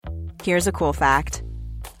Here's a cool fact.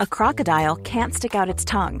 A crocodile can't stick out its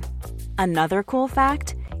tongue. Another cool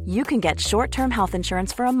fact, you can get short-term health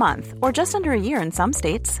insurance for a month or just under a year in some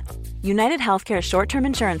states. United Healthcare short-term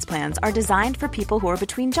insurance plans are designed for people who are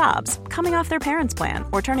between jobs, coming off their parents' plan,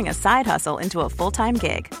 or turning a side hustle into a full-time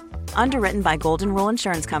gig. Underwritten by Golden Rule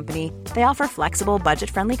Insurance Company, they offer flexible,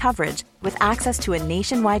 budget-friendly coverage with access to a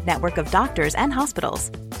nationwide network of doctors and hospitals.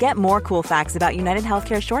 Get more cool facts about United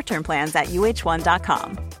Healthcare short-term plans at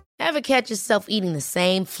uh1.com. Ever catch yourself eating the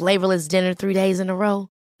same flavorless dinner 3 days in a row?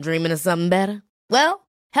 Dreaming of something better? Well,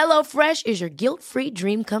 HelloFresh is your guilt-free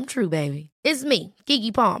dream come true, baby. It's me,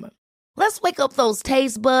 Keke Palmer. Let's wake up those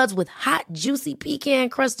taste buds with hot, juicy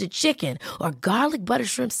pecan-crusted chicken or garlic butter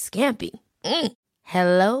shrimp scampi.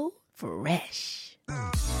 Hello Fresh.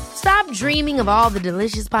 Stop dreaming of all the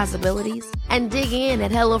delicious possibilities and dig in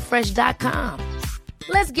at HelloFresh.com.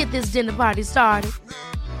 Let's get this dinner party started.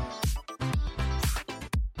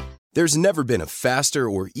 There's never been a faster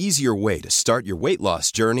or easier way to start your weight loss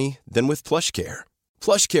journey than with PlushCare.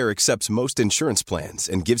 PlushCare accepts most insurance plans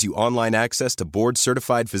and gives you online access to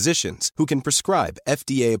board-certified physicians who can prescribe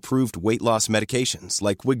FDA-approved weight loss medications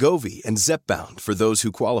like Wegovy and Zepbound for those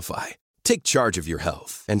who qualify. Take charge of your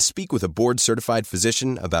health and speak with a board-certified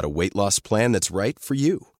physician about a weight loss plan that's right for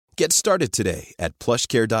you. Get started today at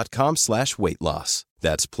plushcare.com/weight loss.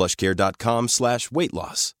 That's plushcare.com/weight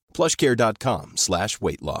loss.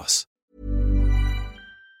 plushcare.com/weight loss.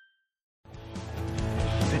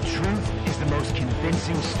 The truth is the most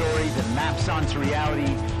convincing story that maps onto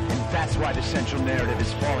reality, and that's why the central narrative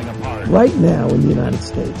is falling apart. Right now in the United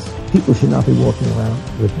States, people should not be walking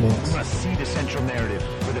around with masks. We must see the central narrative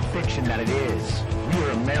for the fiction that it is. We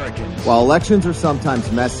are Americans. While elections are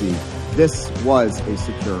sometimes messy, this was a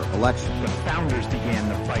secure election. The founders began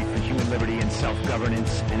the fight for human liberty and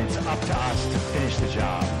self-governance, and it's up to us to finish the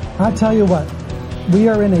job. I tell you what, we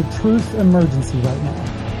are in a truth emergency right now.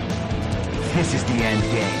 This is the end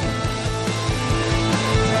game.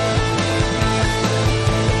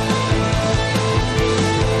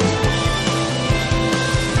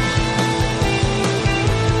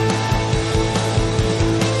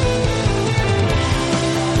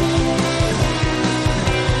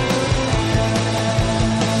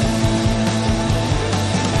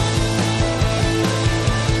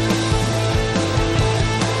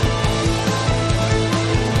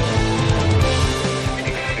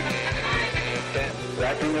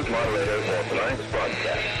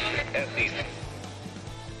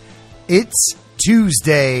 It's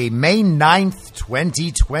Tuesday, May 9th,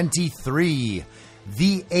 2023,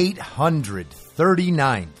 the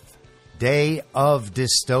 839th day of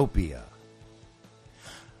dystopia.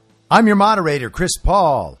 I'm your moderator, Chris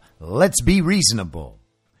Paul. Let's be reasonable.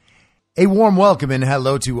 A warm welcome and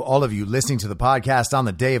hello to all of you listening to the podcast on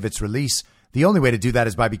the day of its release. The only way to do that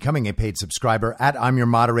is by becoming a paid subscriber at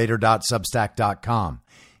imyourmoderator.substack.com.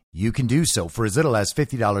 You can do so for as little as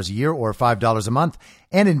 $50 a year or $5 a month.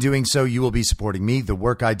 And in doing so, you will be supporting me, the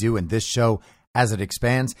work I do in this show as it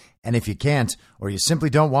expands. And if you can't, or you simply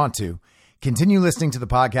don't want to, continue listening to the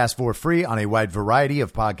podcast for free on a wide variety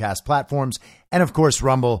of podcast platforms. And of course,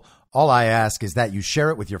 Rumble. All I ask is that you share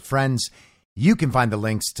it with your friends. You can find the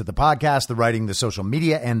links to the podcast, the writing, the social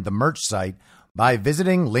media, and the merch site by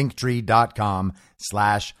visiting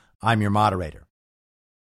linktree.com/I'm your moderator.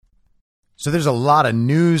 So there's a lot of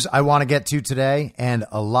news I want to get to today and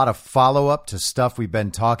a lot of follow-up to stuff we've been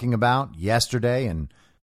talking about yesterday and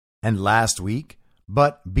last week.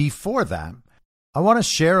 But before that, I want to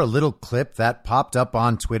share a little clip that popped up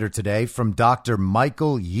on Twitter today from Dr.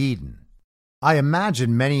 Michael Yeadon. I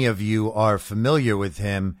imagine many of you are familiar with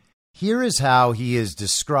him. Here is how he is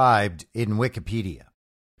described in Wikipedia.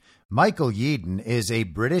 Michael Yeadon is a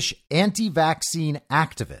British anti-vaccine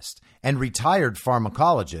activist and retired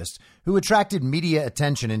pharmacologist who attracted media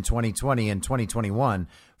attention in 2020 and 2021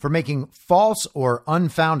 for making false or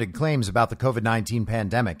unfounded claims about the COVID-19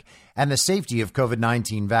 pandemic and the safety of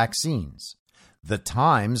COVID-19 vaccines. The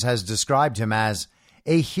Times has described him as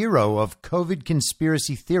a hero of COVID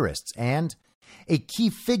conspiracy theorists and a key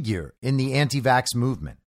figure in the anti-vax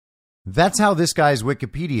movement. That's how this guy's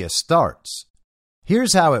Wikipedia starts.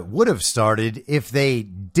 Here's how it would have started if they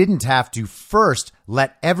didn't have to first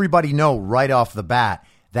let everybody know right off the bat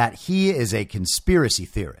that he is a conspiracy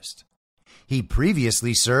theorist. He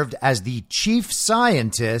previously served as the chief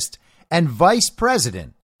scientist and vice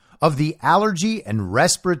president of the Allergy and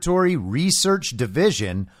Respiratory Research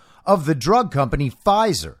Division of the drug company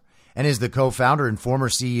Pfizer and is the co-founder and former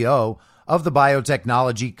CEO of the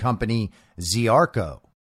biotechnology company Ziarko.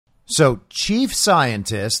 So, chief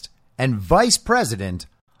scientist and vice president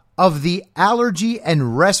of the Allergy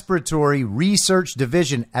and Respiratory Research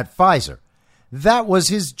Division at Pfizer. That was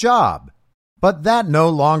his job. But that no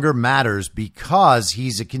longer matters because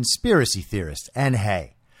he's a conspiracy theorist. And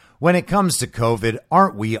hey, when it comes to COVID,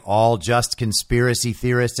 aren't we all just conspiracy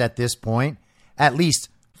theorists at this point? At least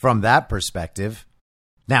from that perspective.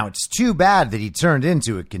 Now, it's too bad that he turned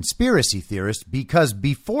into a conspiracy theorist because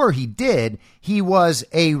before he did, he was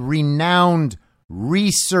a renowned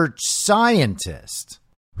research scientist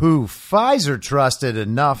who Pfizer trusted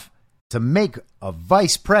enough to make a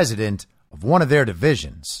vice president of one of their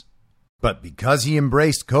divisions. But because he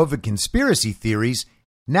embraced COVID conspiracy theories,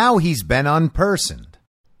 now he's been unpersoned.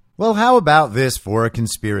 Well, how about this for a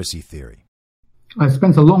conspiracy theory? I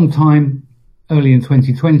spent a long time early in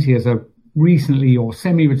 2020 as a recently or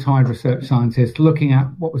semi-retired research scientist looking at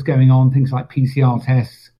what was going on, things like PCR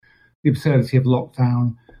tests, the absurdity of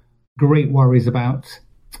lockdown, great worries about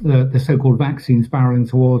the so-called vaccines barreling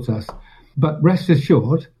towards us. But rest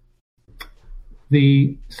assured,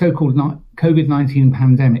 the so-called COVID-19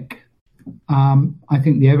 pandemic, I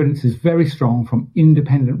think the evidence is very strong from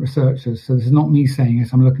independent researchers. So this is not me saying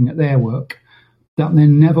this, I'm looking at their work, that there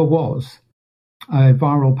never was a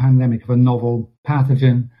viral pandemic of a novel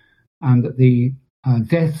pathogen, and that the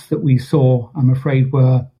deaths that we saw, I'm afraid,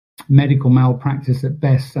 were medical malpractice at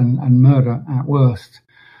best and murder at worst.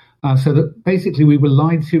 So that basically we were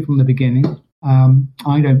lied to from the beginning.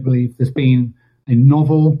 I don't believe there's been a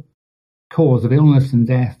novel cause of illness and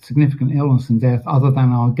death, significant illness and death, other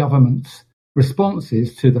than our government's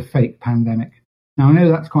responses to the fake pandemic. Now, I know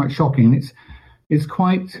that's quite shocking. It's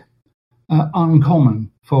quite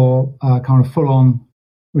uncommon for kind of full-on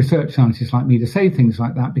research scientists like me to say things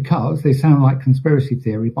like that because they sound like conspiracy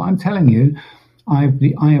theory. But I'm telling you, I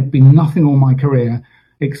have been nothing all my career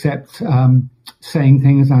except saying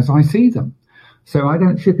things as I see them. So I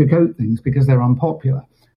don't sugarcoat things because they're unpopular.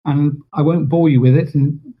 And I won't bore you with it,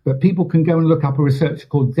 but people can go and look up a researcher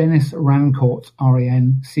called Dennis Rancourt,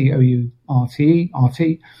 R-A-N-C-O-U-R-T.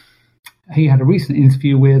 He had a recent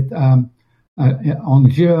interview with on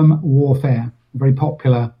germ warfare, a very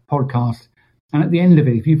popular podcast. And at the end of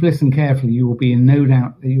it, if you've listened carefully, you will be in no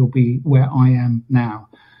doubt that you'll be where I am now.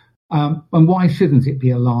 And why shouldn't it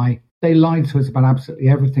be a lie? They lied to us about absolutely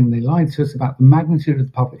everything. They lied to us about the magnitude of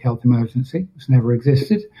the public health emergency, which never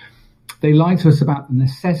existed. They lied to us about the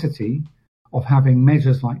necessity of having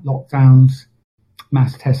measures like lockdowns,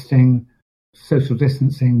 mass testing, social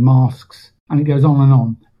distancing, masks, and it goes on and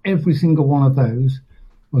on. Every single one of those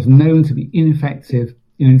was known to be ineffective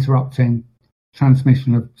in interrupting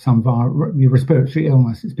transmission of some respiratory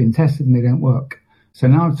illness. It's been tested and they don't work. So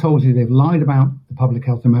now I've told you they've lied about the public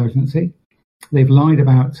health emergency. They've lied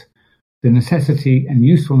about the necessity and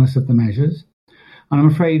usefulness of the measures. And I'm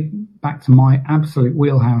afraid, back to my absolute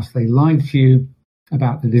wheelhouse, they lied to you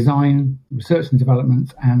about the design, research and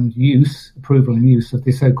development and use, approval and use of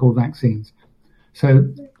the so-called vaccines.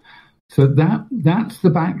 So that's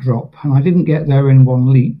the backdrop. And I didn't get there in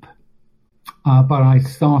one leap, but I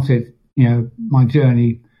started, my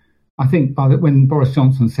journey. I think when Boris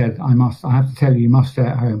Johnson said, I have to tell you, you must stay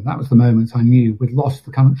at home, that was the moment I knew we'd lost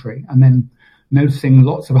the country. And then noticing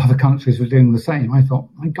lots of other countries were doing the same, I thought,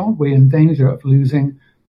 my God, we're in danger of losing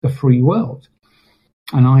the free world.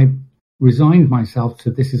 And I resigned myself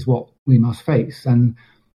to this is what we must face. And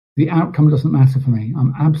the outcome doesn't matter for me.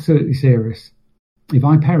 I'm absolutely serious. If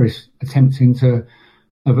I perish attempting to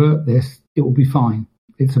avert this, it will be fine.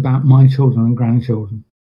 It's about my children and grandchildren.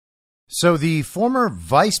 So the former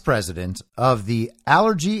vice president of the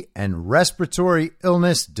Allergy and Respiratory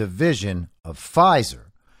Illness Division of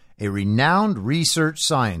Pfizer, a renowned research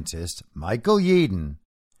scientist, Michael Yeadon,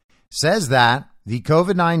 says that the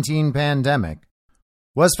COVID-19 pandemic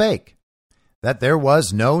was fake, that there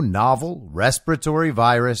was no novel respiratory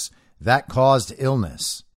virus that caused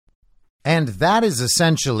illness. And that is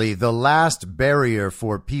essentially the last barrier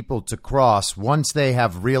for people to cross once they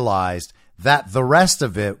have realized that the rest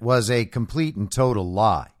of it was a complete and total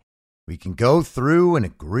lie. We can go through and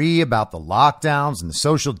agree about the lockdowns and the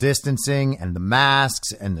social distancing and the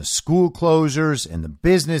masks and the school closures and the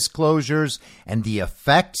business closures and the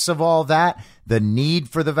effects of all that, the need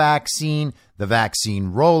for the vaccine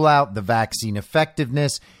rollout, the vaccine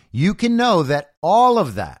effectiveness. You can know that all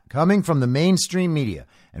of that coming from the mainstream media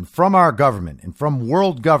and from our government and from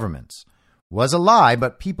world governments was a lie,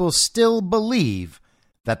 but people still believe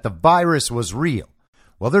that the virus was real.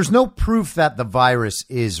 Well, there's no proof that the virus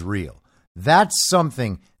is real. That's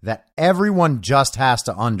something that everyone just has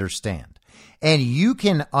to understand. And you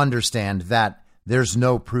can understand that there's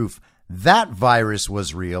no proof that virus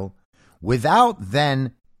was real without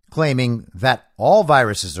then claiming that all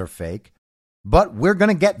viruses are fake, But we're going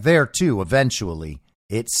to get there too eventually,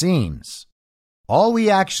 it seems. All we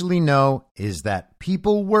actually know is that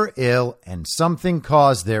people were ill and something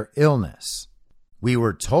caused their illness. We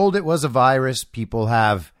were told it was a virus. People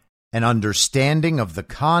have an understanding of the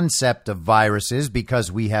concept of viruses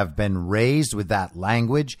because we have been raised with that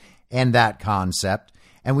language and that concept,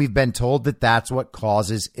 and we've been told that that's what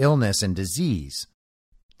causes illness and disease.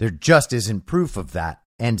 There just isn't proof of that.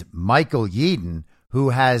 And Michael Yeadon,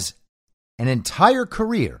 who has an entire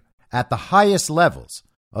career at the highest levels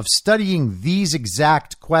of studying these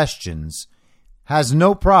exact questions, has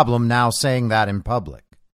no problem now saying that in public.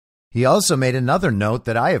 He also made another note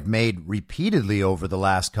that I have made repeatedly over the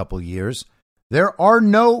last couple years. There are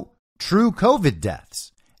no true COVID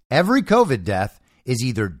deaths. Every COVID death is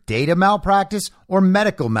either data malpractice or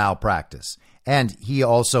medical malpractice. And he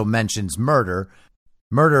also mentions murder.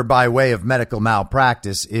 Murder by way of medical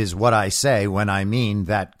malpractice is what I say when I mean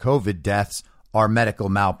that COVID deaths are medical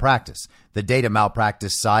malpractice. The data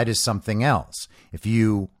malpractice side is something else. If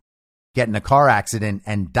you get in a car accident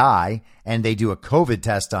and die, and they do a COVID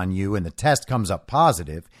test on you, and the test comes up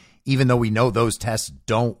positive, even though we know those tests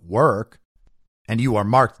don't work, and you are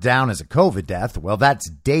marked down as a COVID death, well, that's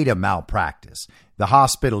data malpractice. The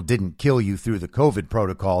hospital didn't kill you through the COVID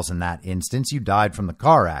protocols in that instance. You died from the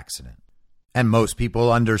car accident. And most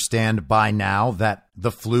people understand by now that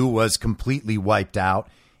the flu was completely wiped out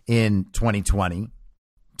in 2020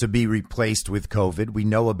 to be replaced with COVID. We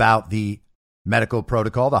know about the medical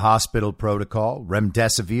protocol, the hospital protocol,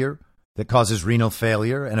 remdesivir, that causes renal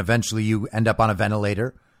failure, and eventually you end up on a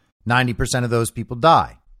ventilator. 90% of those people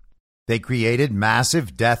die. They created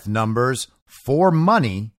massive death numbers for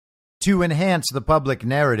money to enhance the public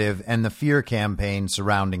narrative and the fear campaign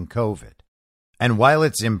surrounding COVID. And while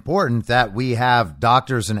it's important that we have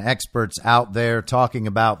doctors and experts out there talking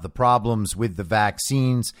about the problems with the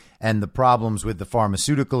vaccines and the problems with the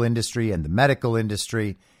pharmaceutical industry and the medical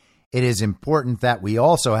industry, it is important that we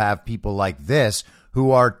also have people like this who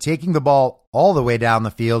are taking the ball all the way down the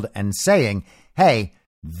field and saying, hey,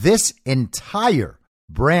 this entire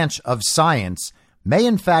branch of science may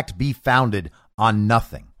in fact be founded on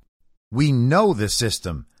nothing. We know the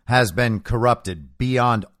system has been corrupted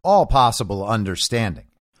beyond all possible understanding.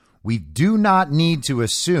 We do not need to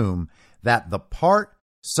assume that the part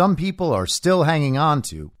some people are still hanging on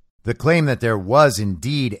to, the claim that there was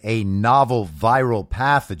indeed a novel viral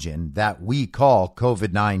pathogen that we call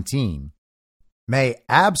COVID-19, may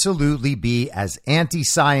absolutely be as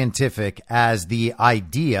anti-scientific as the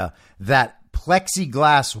idea that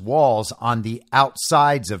plexiglass walls on the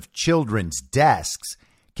outsides of children's desks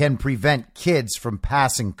can prevent kids from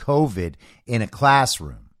passing COVID in a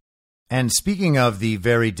classroom. And speaking of the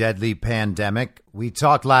very deadly pandemic, we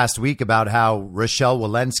talked last week about how Rochelle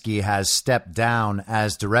Walensky has stepped down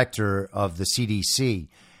as director of the CDC.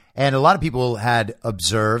 And a lot of people had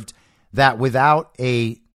observed that without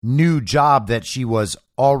a new job that she was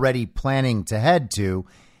already planning to head to,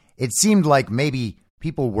 it seemed like maybe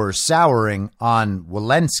people were souring on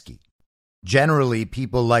Walensky. Generally,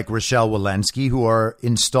 people like Rochelle Walensky, who are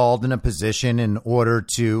installed in a position in order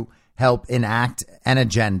to help enact an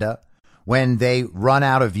agenda, when they run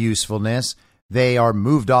out of usefulness, they are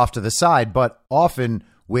moved off to the side, but often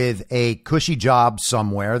with a cushy job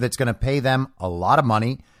somewhere that's going to pay them a lot of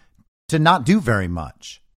money to not do very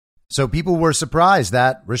much. So people were surprised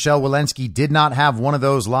that Rochelle Walensky did not have one of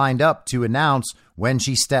those lined up to announce when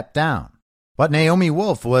she stepped down. But Naomi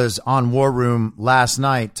Wolf was on War Room last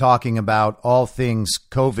night talking about all things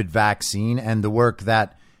COVID vaccine and the work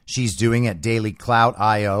that she's doing at Daily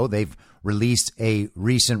Clout.io. They've released a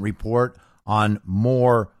recent report on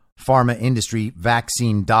more pharma industry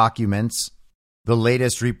vaccine documents. The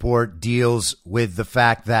latest report deals with the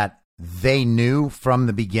fact that they knew from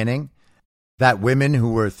the beginning that women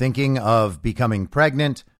who were thinking of becoming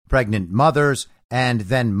pregnant mothers, and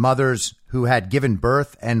then mothers who had given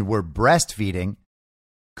birth and were breastfeeding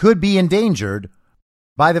could be endangered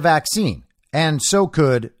by the vaccine, and so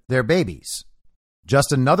could their babies.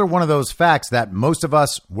 Just another one of those facts that most of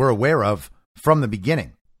us were aware of from the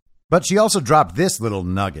beginning. But she also dropped this little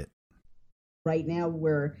nugget. Right now,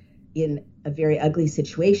 we're in a very ugly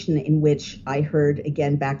situation in which I heard,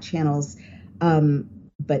 again, back channels,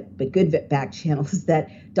 but good back channels, that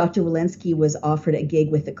Dr. Walensky was offered a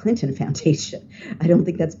gig with the Clinton Foundation. I don't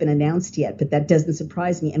think that's been announced yet, but that doesn't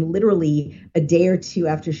surprise me. And literally a day or two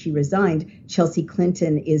after she resigned, Chelsea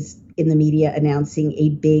Clinton is in the media announcing a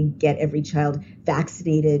big Get Every Child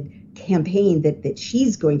Vaccinated campaign that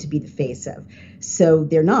she's going to be the face of. So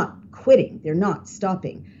they're not quitting. They're not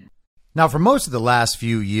stopping. Now, for most of the last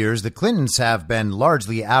few years, the Clintons have been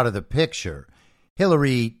largely out of the picture.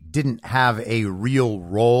 Hillary didn't have a real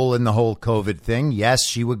role in the whole COVID thing. Yes,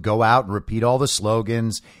 she would go out and repeat all the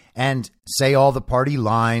slogans and say all the party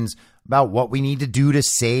lines about what we need to do to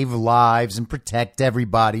save lives and protect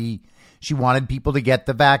everybody. She wanted people to get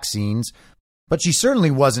the vaccines, but she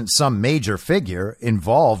certainly wasn't some major figure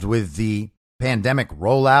involved with the pandemic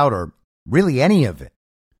rollout or really any of it.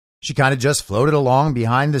 She kind of just floated along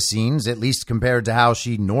behind the scenes, at least compared to how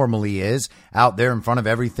she normally is, out there in front of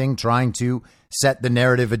everything, trying to set the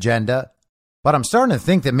narrative agenda. But I'm starting to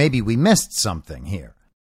think that maybe we missed something here.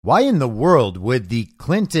 Why in the world would the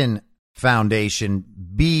Clinton Foundation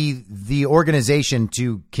be the organization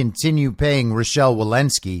to continue paying Rochelle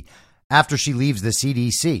Walensky after she leaves the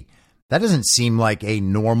CDC? That doesn't seem like a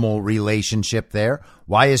normal relationship there.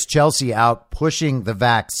 Why is Chelsea out pushing the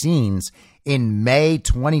vaccines in May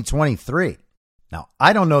 2023? Now,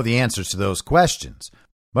 I don't know the answers to those questions,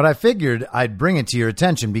 but I figured I'd bring it to your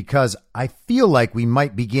attention because I feel like we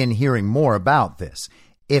might begin hearing more about this.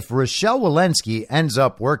 If Rochelle Walensky ends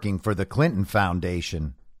up working for the Clinton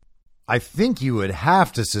Foundation, I think you would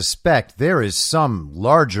have to suspect there is some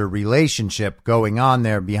larger relationship going on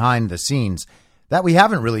there behind the scenes that we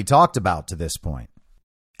haven't really talked about to this point.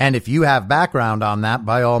 And if you have background on that,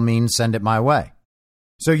 by all means, send it my way.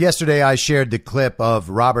 So yesterday I shared the clip of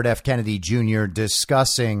Robert F. Kennedy Jr.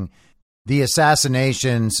 discussing the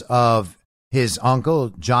assassinations of his uncle,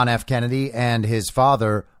 John F. Kennedy, and his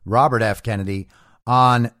father, Robert F. Kennedy,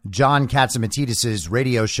 on John Katzimatidis'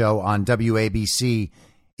 radio show on WABC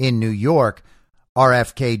in New York.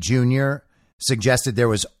 RFK Jr. suggested there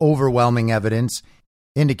was overwhelming evidence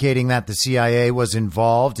indicating that the CIA was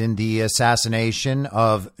involved in the assassination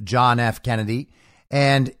of John F. Kennedy.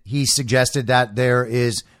 And he suggested that there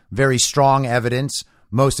is very strong evidence,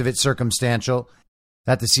 most of it circumstantial,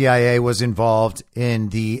 that the CIA was involved in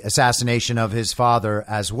the assassination of his father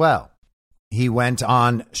as well. He went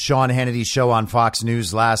on Sean Hannity's show on Fox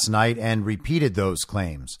News last night and repeated those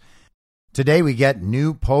claims. Today we get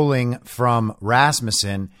new polling from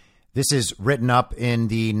Rasmussen. This is written up in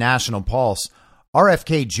the National Pulse.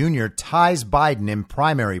 RFK Jr. ties Biden in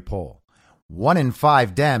primary poll. 1 in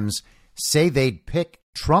 5 Dems say they'd pick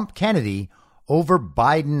Trump-Kennedy over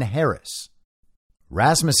Biden-Harris.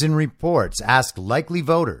 Rasmussen reports ask likely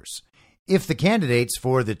voters if the candidates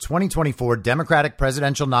for the 2024 Democratic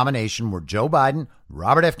presidential nomination were Joe Biden,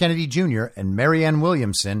 Robert F. Kennedy Jr., and Marianne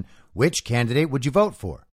Williamson, which candidate would you vote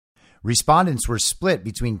for? Respondents were split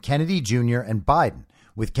between Kennedy Jr. and Biden,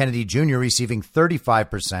 with Kennedy Jr. receiving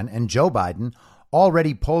 35% and Joe Biden,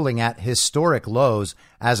 already polling at historic lows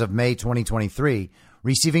as of May 2023,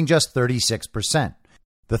 receiving just 36%.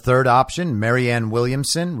 The third option, Marianne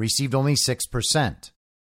Williamson, received only 6%.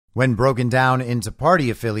 When broken down into party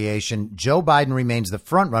affiliation, Joe Biden remains the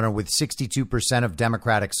frontrunner with 62% of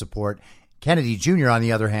Democratic support. Kennedy Jr., on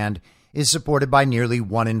the other hand, is supported by nearly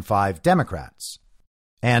 1 in 5 Democrats.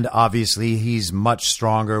 And obviously, he's much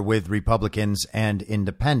stronger with Republicans and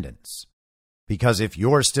independents. Because if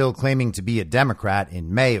you're still claiming to be a Democrat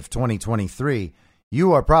in May of 2023,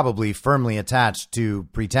 you are probably firmly attached to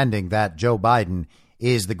pretending that Joe Biden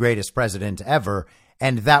is the greatest president ever,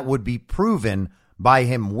 and that would be proven by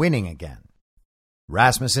him winning again.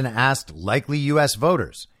 Rasmussen asked likely U.S.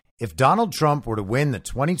 voters if Donald Trump were to win the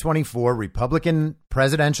 2024 Republican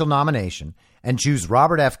presidential nomination and choose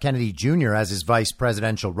Robert F. Kennedy Jr. as his vice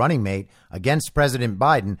presidential running mate against President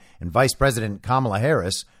Biden and Vice President Kamala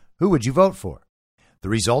Harris, who would you vote for? The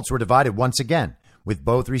results were divided once again, with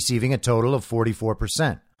both receiving a total of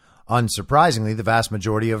 44%. Unsurprisingly, the vast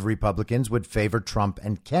majority of Republicans would favor Trump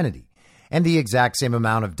and Kennedy, and the exact same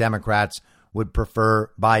amount of Democrats would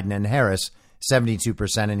prefer Biden and Harris,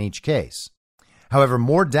 72% in each case. However,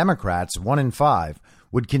 more Democrats, 1 in 5,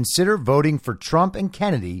 would consider voting for Trump and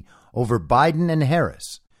Kennedy over Biden and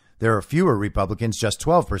Harris. There are fewer Republicans, just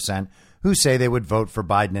 12%, who say they would vote for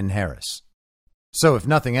Biden and Harris. So if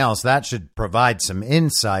nothing else, that should provide some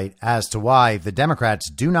insight as to why the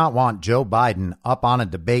Democrats do not want Joe Biden up on a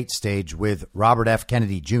debate stage with Robert F.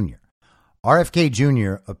 Kennedy Jr. RFK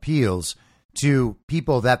Jr. appeals to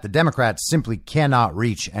people that the Democrats simply cannot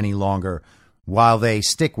reach any longer while they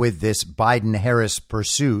stick with this Biden-Harris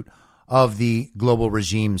pursuit of the global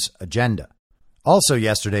regime's agenda. Also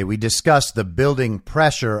yesterday, we discussed the building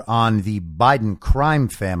pressure on the Biden crime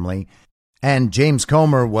family, and James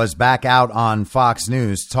Comer was back out on Fox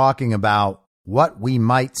News talking about what we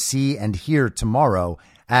might see and hear tomorrow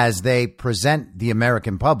as they present the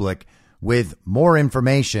American public with more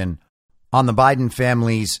information on the Biden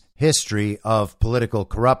family's history of political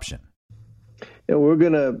corruption. And we're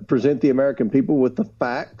going to present the American people with the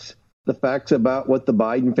facts about what the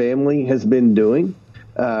Biden family has been doing.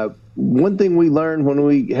 One thing we learned when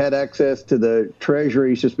we had access to the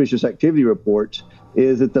Treasury suspicious activity reports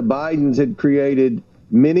is that the Bidens had created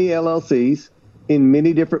many LLCs in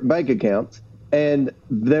many different bank accounts, and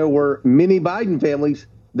there were many Biden families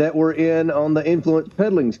that were in on the influence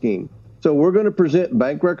peddling scheme. So we're going to present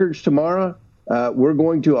bank records tomorrow. We're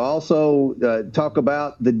going to also talk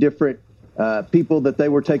about the different people that they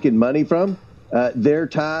were taking money from, their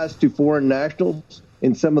ties to foreign nationals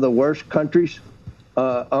in some of the worst countries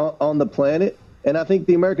on the planet. And I think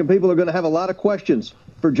the American people are going to have a lot of questions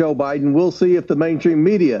for Joe Biden. We'll see if the mainstream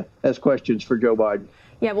media has questions for Joe Biden.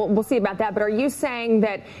 Yeah, well, we'll see about that. But are you saying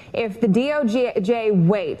that if the DOJ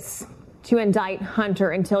waits to indict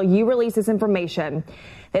Hunter until you release this information,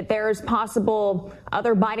 that there's possible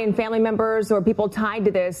other Biden family members or people tied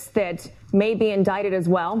to this that may be indicted as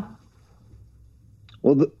well?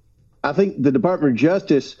 Well, I think the Department of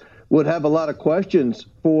Justice would have a lot of questions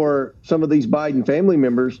for some of these Biden family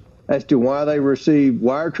members as to why they received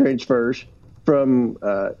wire transfers from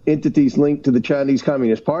entities linked to the Chinese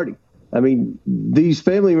Communist Party. I mean, these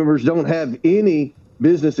family members don't have any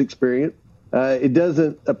business experience. It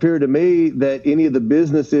doesn't appear to me that any of the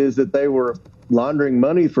businesses that they were laundering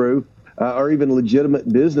money through are even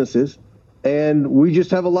legitimate businesses. And we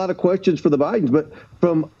just have a lot of questions for the Bidens. But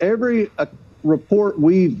from every report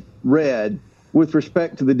we've read with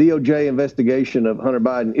respect to the DOJ investigation of Hunter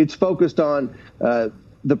Biden, it's focused on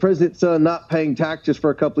the president's son not paying taxes for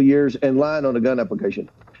a couple of years and lying on a gun application.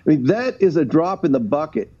 I mean, that is a drop in the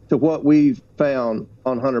bucket to what we've found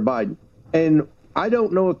on Hunter Biden. And I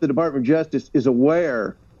don't know if the Department of Justice is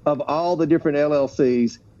aware of all the different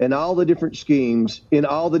LLCs and all the different schemes in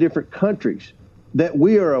all the different countries that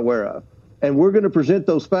we are aware of. And we're going to present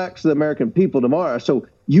those facts to the American people tomorrow. So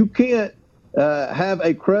you can't have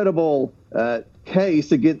a credible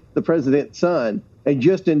case against the president's son and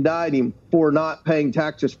just indict him for not paying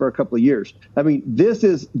taxes for a couple of years. I mean, this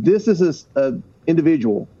is an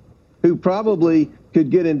individual who probably could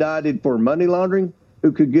get indicted for money laundering,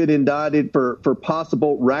 who could get indicted for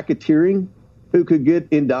possible racketeering, who could get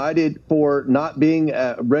indicted for not being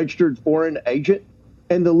a registered foreign agent.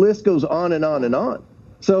 And the list goes on and on and on.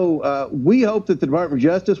 So we hope that the Department of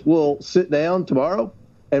Justice will sit down tomorrow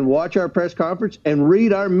and watch our press conference and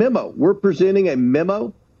read our memo. We're presenting a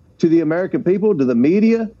memo to the American people, to the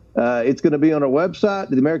media. It's going to be on our website,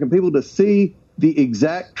 to the American people, to see the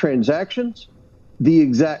exact transactions, the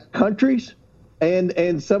exact countries,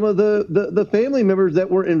 and some of the family members that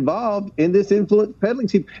were involved in this influence peddling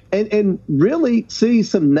scheme, and really see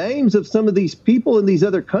some names of some of these people in these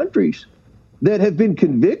other countries that have been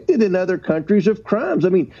convicted in other countries of crimes. I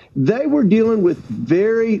mean, they were dealing with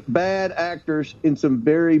very bad actors in some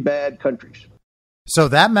very bad countries. So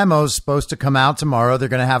that memo is supposed to come out tomorrow. They're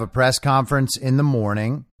going to have a press conference in the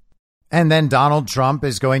morning. And then Donald Trump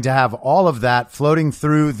is going to have all of that floating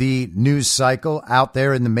through the news cycle out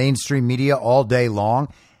there in the mainstream media all day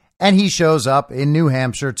long. And he shows up in New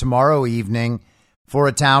Hampshire tomorrow evening for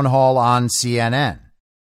a town hall on CNN.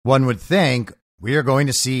 One would think we are going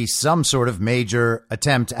to see some sort of major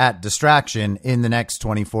attempt at distraction in the next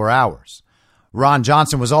 24 hours. Ron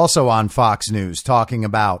Johnson was also on Fox News talking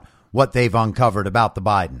about what they've uncovered about the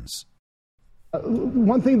Bidens.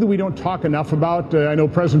 One thing that we don't talk enough about, I know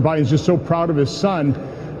President Biden is just so proud of his son,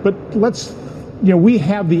 but we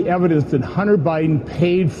have the evidence that Hunter Biden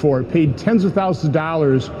paid tens of thousands of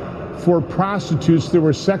dollars for prostitutes that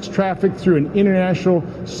were sex trafficked through an international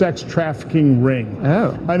sex trafficking ring.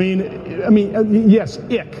 Oh. I mean, yes,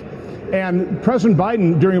 ick. And President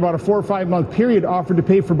Biden, during about a 4 or 5 month period, offered to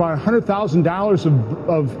pay for about $100,000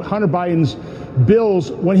 of Hunter Biden's bills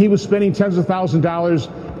when he was spending tens of thousands of dollars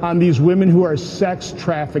on these women who are sex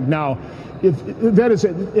trafficked. Now, if that is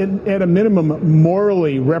at a minimum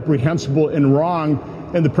morally reprehensible and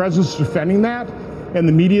wrong, and the president's defending that, and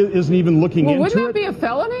the media isn't even looking into it. Wouldn't that be a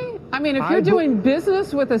felony? I mean, if you're doing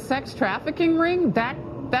business with a sex trafficking ring,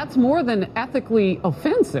 that's more than ethically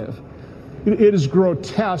offensive. It is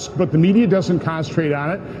grotesque, but the media doesn't concentrate on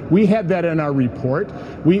it. We had that in our report.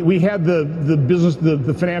 We had the business,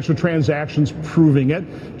 the financial transactions proving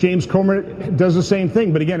it. James Comer does the same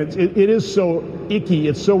thing. But again, it is so icky.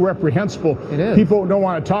 It's so reprehensible. It is. People don't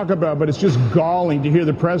want to talk about it, but it's just galling to hear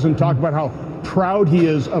the president talk about how proud he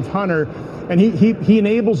is of Hunter. And he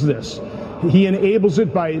enables this. He enables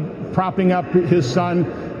it by propping up his son,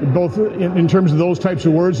 both in terms of those types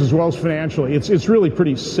of words as well as financially. It's really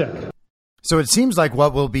pretty sick. So it seems like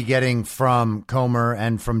what we'll be getting from Comer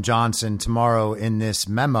and from Johnson tomorrow in this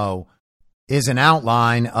memo is an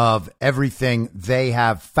outline of everything they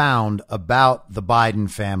have found about the Biden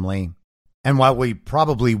family. And while we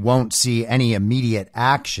probably won't see any immediate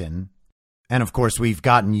action, and of course we've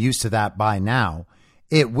gotten used to that by now,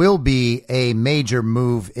 it will be a major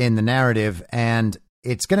move in the narrative, and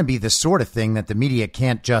it's going to be the sort of thing that the media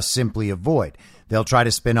can't just simply avoid. They'll try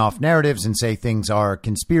to spin off narratives and say things are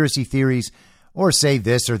conspiracy theories or say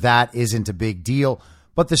this or that isn't a big deal.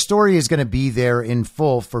 But the story is going to be there in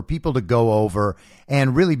full for people to go over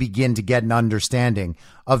and really begin to get an understanding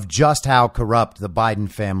of just how corrupt the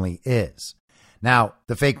Biden family is. Now,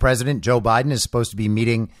 the fake president, Joe Biden, is supposed to be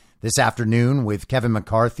meeting this afternoon with Kevin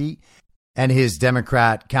McCarthy and his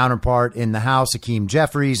Democrat counterpart in the House, Hakeem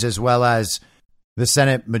Jeffries, as well as the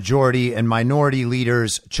Senate majority and minority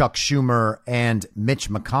leaders, Chuck Schumer and Mitch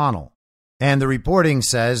McConnell. And the reporting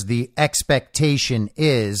says the expectation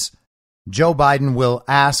is Joe Biden will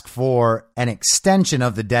ask for an extension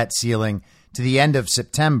of the debt ceiling to the end of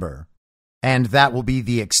September, and that will be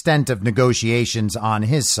the extent of negotiations on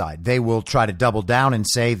his side. They will try to double down and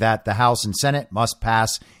say that the House and Senate must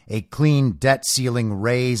pass a clean debt ceiling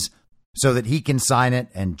raise so that he can sign it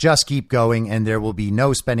and just keep going, and there will be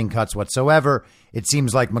no spending cuts whatsoever. It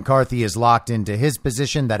seems like McCarthy is locked into his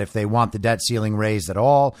position that if they want the debt ceiling raised at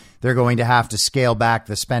all, they're going to have to scale back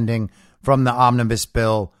the spending from the omnibus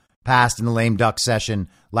bill passed in the lame duck session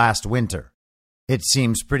last winter. It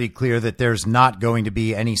seems pretty clear that there's not going to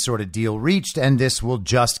be any sort of deal reached, and this will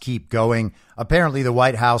just keep going. Apparently, the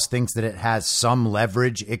White House thinks that it has some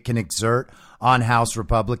leverage it can exert on House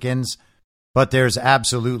Republicans, but there's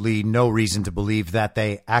absolutely no reason to believe that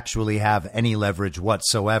they actually have any leverage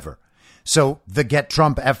whatsoever. So the Get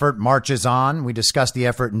Trump effort marches on. We discussed the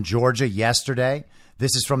effort in Georgia yesterday.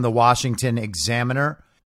 This is from the Washington Examiner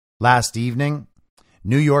last evening.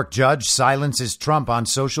 New York judge silences Trump on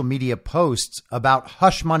social media posts about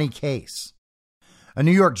hush money case. A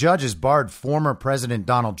New York judge has barred former President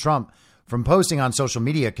Donald Trump from posting on social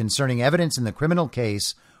media concerning evidence in the criminal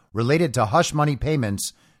case related to hush money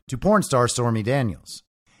payments to porn star Stormy Daniels.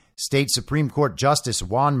 State Supreme Court Justice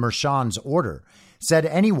Juan Merchan's order said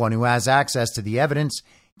anyone who has access to the evidence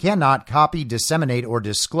cannot copy, disseminate, or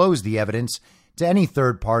disclose the evidence to any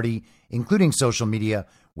third party, including social media,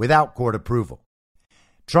 without court approval.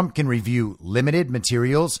 Trump can review limited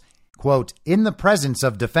materials, quote, in the presence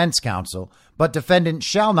of defense counsel, but defendant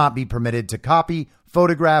shall not be permitted to copy,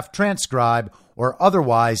 photograph, transcribe, or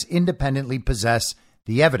otherwise independently possess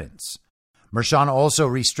the evidence. Merchan also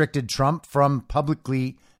restricted Trump from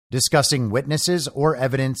publicly discussing witnesses or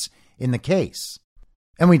evidence in the case.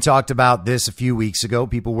 And we talked about this a few weeks ago.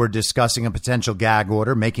 People were discussing a potential gag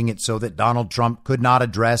order, making it so that Donald Trump could not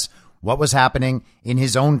address what was happening in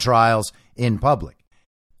his own trials in public.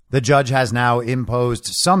 The judge has now imposed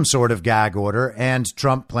some sort of gag order, and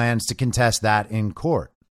Trump plans to contest that in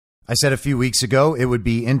court. I said a few weeks ago it would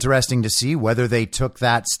be interesting to see whether they took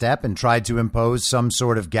that step and tried to impose some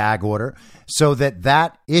sort of gag order so that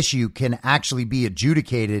that issue can actually be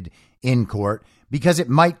adjudicated in court, because it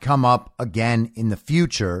might come up again in the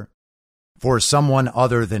future for someone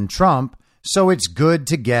other than Trump. So it's good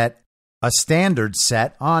to get a standard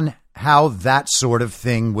set on how that sort of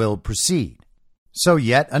thing will proceed. So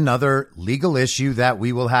yet another legal issue that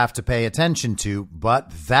we will have to pay attention to,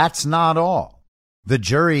 but that's not all. The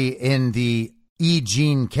jury in the E.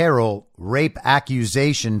 Jean Carroll rape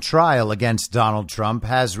accusation trial against Donald Trump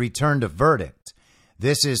has returned a verdict.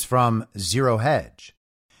 This is from Zero Hedge.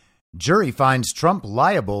 Jury finds Trump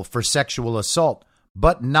liable for sexual assault,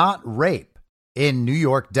 but not rape in New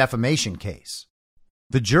York defamation case.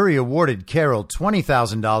 The jury awarded Carroll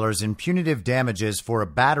 $20,000 in punitive damages for a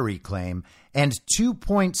battery claim and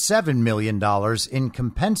 $2.7 million in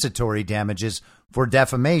compensatory damages for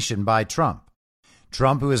defamation by Trump.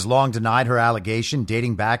 Trump, who has long denied her allegation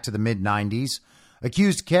dating back to the mid-90s,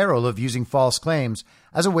 accused Carroll of using false claims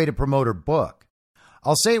as a way to promote her book.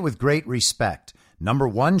 I'll say it with great respect. Number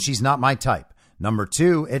one, she's not my type. Number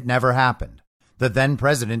two, it never happened. The then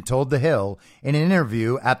president told The Hill in an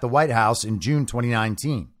interview at the White House in June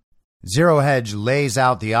 2019. Zero Hedge lays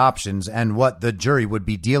out the options and what the jury would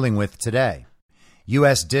be dealing with today.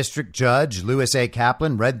 U.S. District Judge Louis A.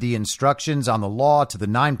 Kaplan read the instructions on the law to the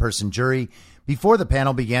 9-person jury before the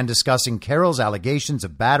panel began discussing Carroll's allegations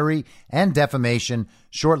of battery and defamation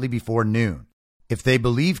shortly before noon. If they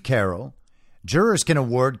believe Carroll, jurors can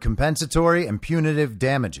award compensatory and punitive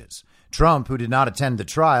damages. Trump, who did not attend the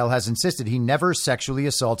trial, has insisted he never sexually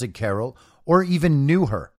assaulted Carroll or even knew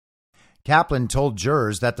her. Kaplan told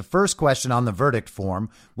jurors that the first question on the verdict form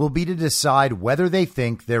will be to decide whether they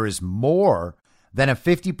think there is more than a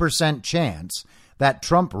 50% chance that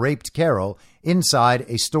Trump raped Carroll inside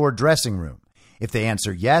a store dressing room. If they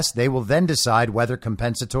answer yes, they will then decide whether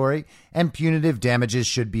compensatory and punitive damages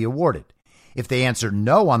should be awarded. If they answer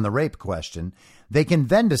no on the rape question, They can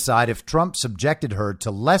then decide if Trump subjected her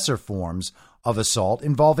to lesser forms of assault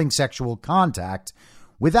involving sexual contact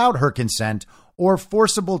without her consent or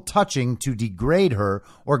forcible touching to degrade her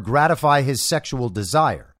or gratify his sexual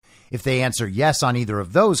desire. If they answer yes on either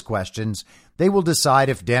of those questions, they will decide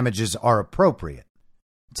if damages are appropriate.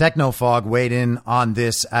 Technofog weighed in on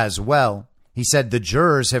this as well. He said the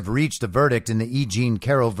jurors have reached a verdict in the E. Jean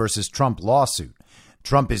Carroll versus Trump lawsuit.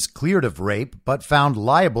 Trump is cleared of rape, but found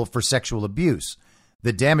liable for sexual abuse.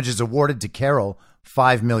 The damages awarded to Carroll,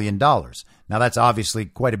 $5 million. Now, that's obviously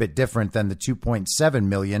quite a bit different than the $2.7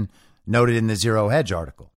 million noted in the Zero Hedge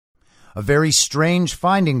article. A very strange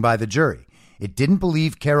finding by the jury. It didn't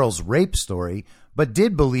believe Carroll's rape story, but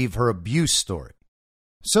did believe her abuse story.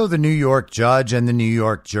 So the New York judge and the New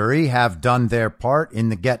York jury have done their part in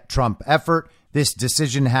the Get Trump effort. This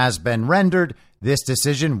decision has been rendered. This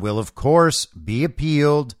decision will, of course, be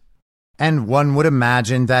appealed, and one would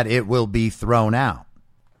imagine that it will be thrown out.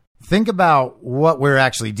 Think about what we're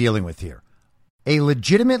actually dealing with here. A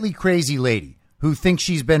legitimately crazy lady who thinks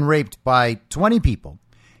she's been raped by 20 people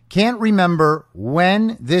can't remember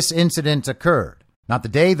when this incident occurred. Not the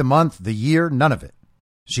day, the month, the year, none of it.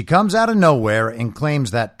 She comes out of nowhere and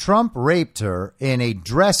claims that Trump raped her in a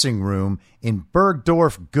dressing room in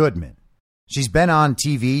Bergdorf Goodman. She's been on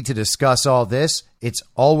TV to discuss all this. It's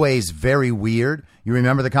always very weird. You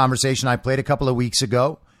remember the conversation I played a couple of weeks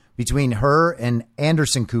ago between her and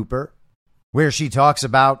Anderson Cooper, where she talks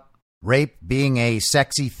about rape being a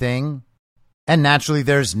sexy thing. And naturally,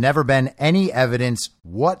 there's never been any evidence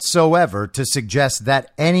whatsoever to suggest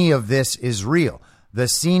that any of this is real. The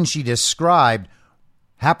scene she described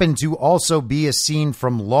happened to also be a scene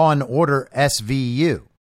from Law and Order SVU.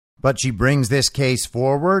 But she brings this case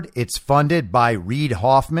forward. It's funded by Reid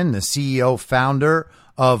Hoffman, the CEO founder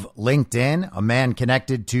of LinkedIn, a man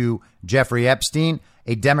connected to Jeffrey Epstein,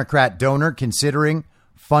 a Democrat donor considering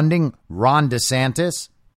funding Ron DeSantis.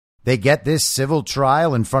 They get this civil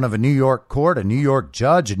trial in front of a New York court, a New York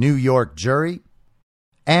judge, a New York jury.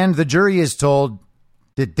 And the jury is told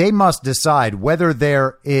that they must decide whether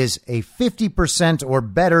there is a 50% or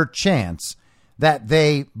better chance that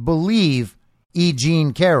they believe E.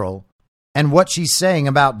 Jean Carroll and what she's saying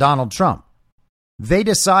about Donald Trump. They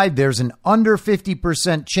decide there's an under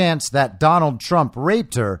 50% chance that Donald Trump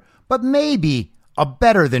raped her, but maybe a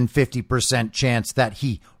better than 50% chance that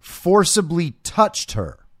he forcibly touched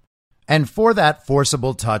her. And for that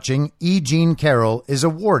forcible touching, E. Jean Carroll is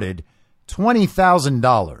awarded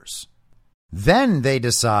 $20,000. Then they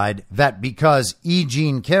decide that because E.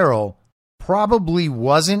 Jean Carroll probably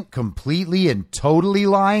wasn't completely and totally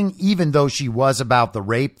lying, even though she was about the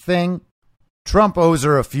rape thing, Trump owes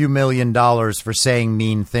her a few $1 million for saying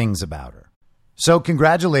mean things about her. So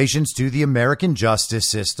congratulations to the American justice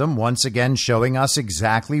system, once again showing us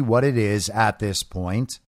exactly what it is at this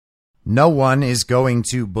point. No one is going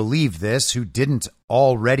to believe this who didn't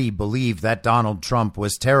already believe that Donald Trump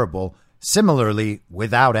was terrible, similarly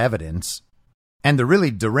without evidence. And the really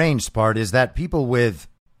deranged part is that people with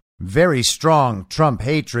very strong Trump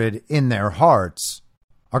hatred in their hearts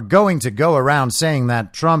are going to go around saying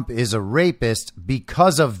that Trump is a rapist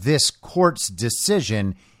because of this court's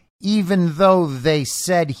decision, even though they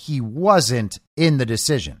said he wasn't in the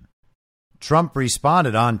decision. Trump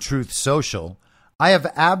responded on Truth Social, "I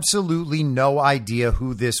have absolutely no idea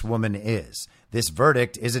who this woman is. This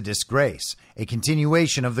verdict is a disgrace, a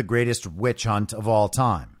continuation of the greatest witch hunt of all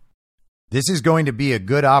time. This is going to be a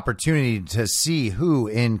good opportunity to see who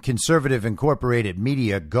in conservative incorporated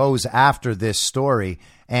media goes after this story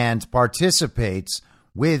and participates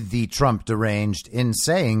with the Trump deranged in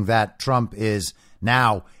saying that Trump is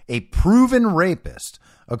now a proven rapist,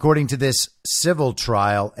 according to this civil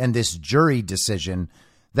trial and this jury decision,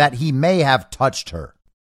 that he may have touched her."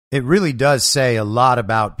 It really does say a lot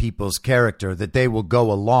about people's character that they will go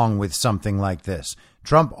along with something like this.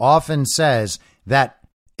 Trump often says that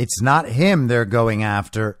it's not him they're going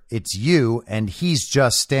after, it's you, and he's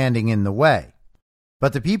just standing in the way.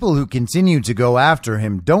 But the people who continue to go after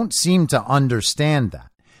him don't seem to understand that.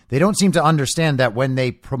 They don't seem to understand that when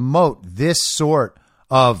they promote this sort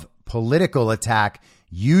of political attack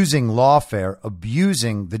using lawfare,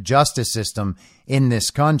 abusing the justice system in this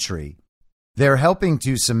country, they're helping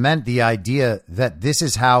to cement the idea that this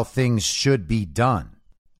is how things should be done.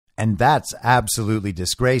 And that's absolutely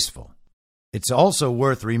disgraceful. It's also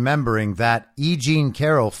worth remembering that E. Jean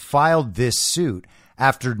Carroll filed this suit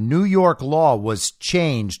after New York law was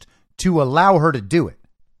changed to allow her to do it.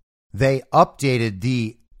 They updated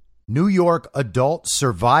the New York Adult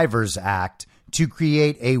Survivors Act to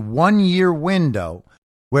create a 1-year window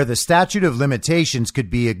where the statute of limitations could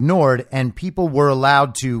be ignored and people were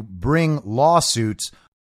allowed to bring lawsuits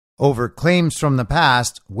over claims from the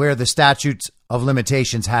past where the statutes of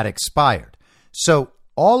limitations had expired. So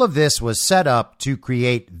all of this was set up to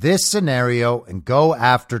create this scenario and go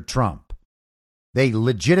after Trump. They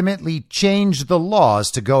legitimately changed the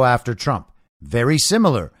laws to go after Trump, very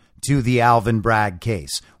similar to the Alvin Bragg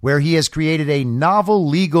case, where he has created a novel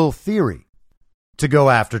legal theory to go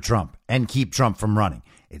after Trump and keep Trump from running.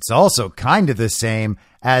 It's also kind of the same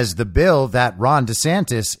as the bill that Ron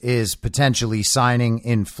DeSantis is potentially signing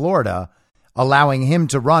in Florida, allowing him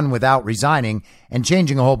to run without resigning and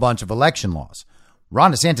changing a whole bunch of election laws.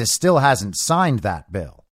 Ron DeSantis still hasn't signed that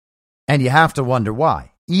bill. And you have to wonder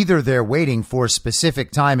why. Either they're waiting for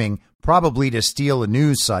specific timing, probably to steal a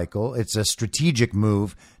news cycle. It's a strategic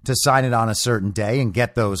move to sign it on a certain day and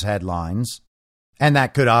get those headlines. And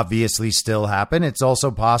that could obviously still happen. It's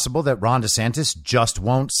also possible that Ron DeSantis just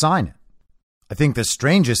won't sign it. I think the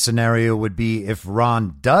strangest scenario would be if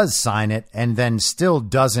Ron does sign it and then still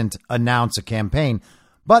doesn't announce a campaign.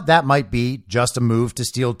 But that might be just a move to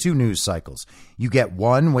steal two news cycles. You get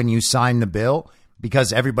one when you sign the bill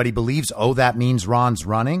because everybody believes, oh, that means Ron's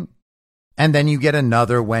running. And then you get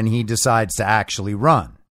another when he decides to actually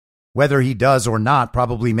run. Whether he does or not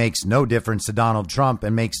probably makes no difference to Donald Trump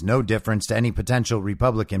and makes no difference to any potential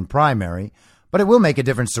Republican primary, but it will make a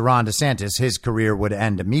difference to Ron DeSantis. His career would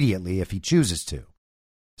end immediately if he chooses to.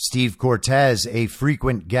 Steve Cortez, a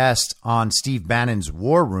frequent guest on Steve Bannon's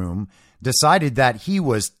War Room, decided that he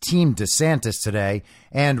was Team DeSantis today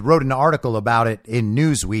and wrote an article about it in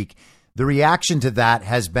Newsweek. The reaction to that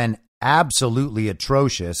has been absolutely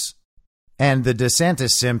atrocious. And the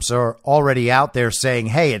DeSantis simps are already out there saying,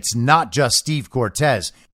 hey, it's not just Steve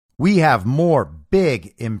Cortez. We have more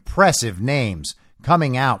big, impressive names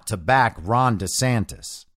coming out to back Ron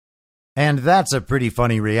DeSantis. And that's a pretty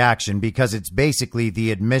funny reaction because it's basically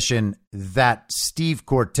the admission that Steve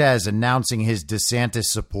Cortez announcing his DeSantis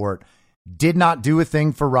support did not do a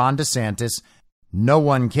thing for Ron DeSantis. No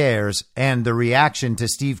one cares. And the reaction to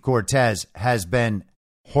Steve Cortez has been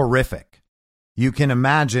horrific. You can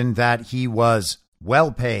imagine that he was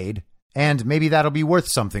well paid, and maybe that'll be worth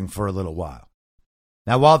something for a little while.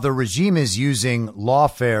 Now, while the regime is using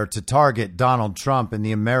lawfare to target Donald Trump and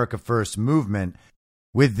the America First movement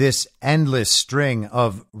with this endless string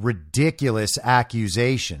of ridiculous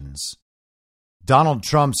accusations, Donald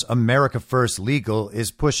Trump's America First Legal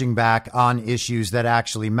is pushing back on issues that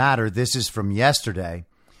actually matter. This is from yesterday.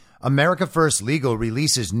 America First Legal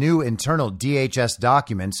releases new internal DHS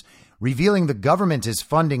documents revealing the government is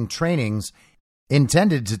funding trainings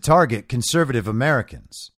intended to target conservative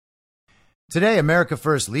Americans. Today, America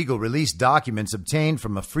First Legal released documents obtained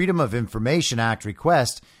from a Freedom of Information Act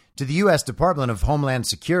request to the U.S. Department of Homeland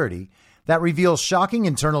Security that reveal shocking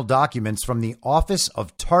internal documents from the Office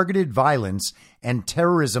of Targeted Violence and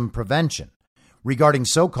Terrorism Prevention regarding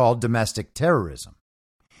so-called domestic terrorism.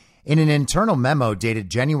 In an internal memo dated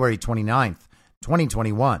January 29th,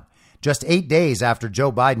 2021, just 8 days after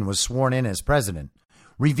Joe Biden was sworn in as president,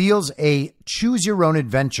 reveals a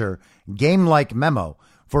choose-your-own-adventure game-like memo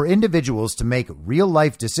for individuals to make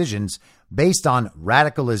real-life decisions based on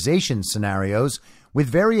radicalization scenarios with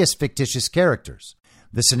various fictitious characters.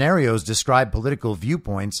 The scenarios describe political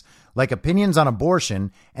viewpoints like opinions on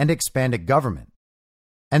abortion and expanded government.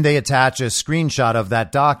 And they attach a screenshot of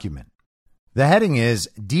that document. The heading is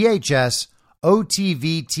DHS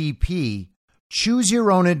OTVTP Choose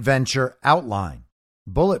Your Own Adventure Outline.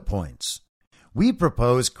 Bullet points. We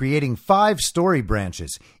propose creating 5 story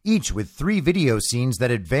branches, each with 3 video scenes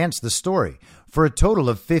that advance the story, for a total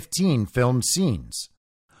of 15 filmed scenes.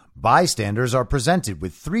 Bystanders are presented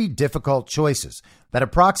with 3 difficult choices that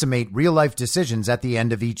approximate real-life decisions at the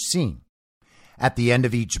end of each scene. At the end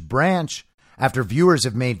of each branch, after viewers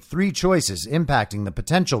have made 3 choices impacting the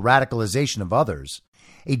potential radicalization of others,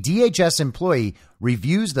 a DHS employee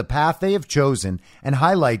reviews the path they have chosen and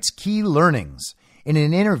highlights key learnings in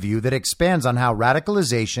an interview that expands on how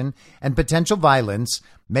radicalization and potential violence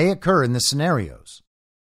may occur in the scenarios.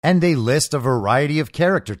 And they list a variety of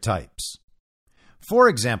character types. For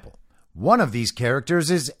example, one of these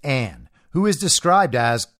characters is Anne, who is described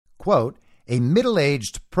as, quote, a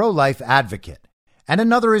middle-aged pro-life advocate. And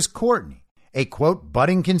another is Courtney, a, quote,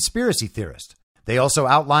 budding conspiracy theorist. They also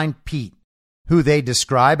outline Pete, who they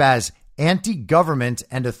describe as anti-government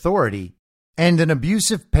and authority, and an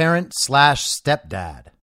abusive parent/stepdad.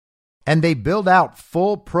 And they build out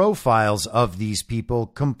full profiles of these people,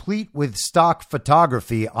 complete with stock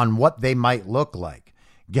photography on what they might look like.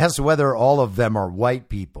 Guess whether all of them are white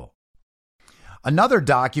people. Another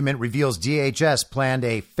document reveals DHS planned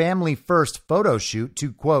a family-first photo shoot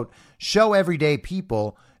to, quote, show everyday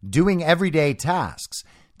people doing everyday tasks,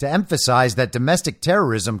 to emphasize that domestic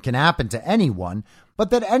terrorism can happen to anyone, but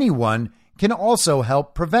that anyone can also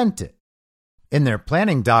help prevent it. In their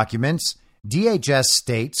planning documents, DHS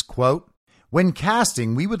states, quote, when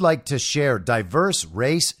casting, we would like to share diverse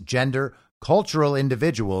race, gender, cultural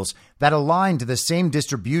individuals that align to the same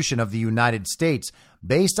distribution of the United States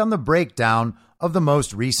based on the breakdown of the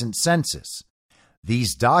most recent census.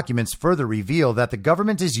 These documents further reveal that the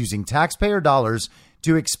government is using taxpayer dollars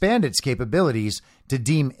to expand its capabilities to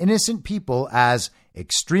deem innocent people as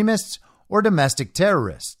extremists or domestic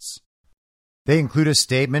terrorists. They include a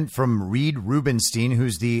statement from Reed Rubenstein,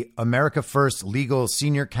 who's the America First Legal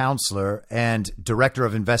Senior Counselor and Director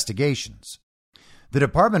of Investigations. The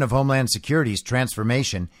Department of Homeland Security's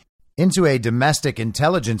transformation into a domestic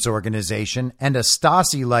intelligence organization and a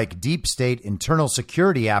Stasi-like deep state internal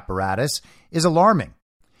security apparatus is alarming.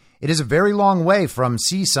 It is a very long way from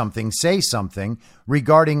see something, say something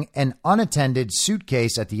regarding an unattended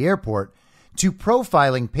suitcase at the airport to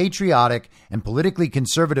profiling patriotic and politically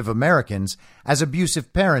conservative Americans as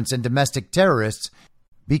abusive parents and domestic terrorists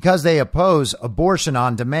because they oppose abortion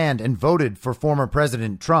on demand and voted for former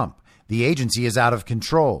President Trump. The agency is out of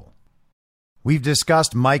control. We've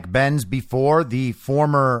discussed Mike Benz before, the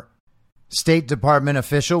former State Department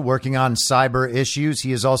official working on cyber issues.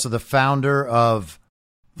 He is also the founder of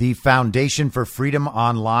the Foundation for Freedom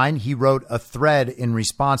Online. He wrote a thread in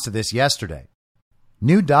response to this yesterday.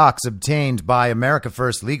 New docs obtained by America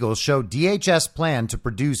First Legal show DHS plan to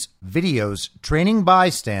produce videos training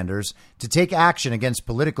bystanders to take action against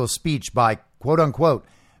political speech by, quote unquote,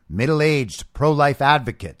 middle-aged pro-life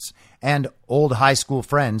advocates and old high school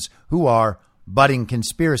friends who are budding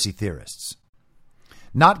conspiracy theorists.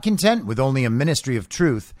 Not content with only a Ministry of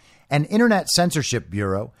Truth, an Internet Censorship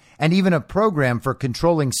Bureau, and even a program for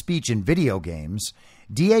controlling speech in video games,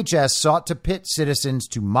 DHS sought to pit citizens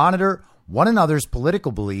to monitor one another's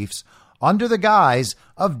political beliefs under the guise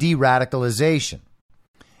of de-radicalization.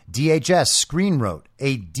 DHS screenwrote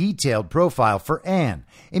a detailed profile for Anne,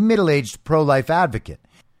 a middle-aged pro-life advocate.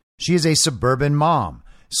 She is a suburban mom,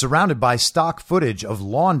 surrounded by stock footage of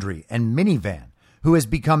laundry and minivan, who has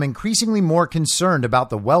become increasingly more concerned about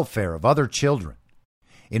the welfare of other children.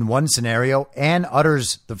 In one scenario, Anne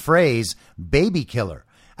utters the phrase baby killer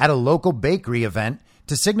at a local bakery event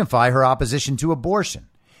to signify her opposition to abortion.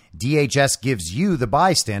 DHS gives you, the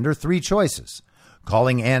bystander, three choices: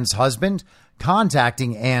 calling Anne's husband,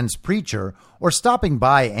 contacting Anne's preacher, or stopping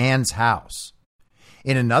by Anne's house.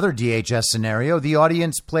 In another DHS scenario, the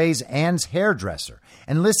audience plays Anne's hairdresser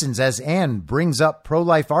and listens as Anne brings up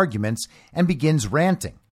pro-life arguments and begins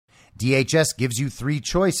ranting. DHS gives you three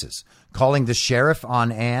choices: calling the sheriff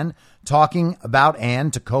on Anne, talking about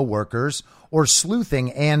Anne to coworkers, or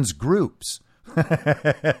sleuthing Anne's groups.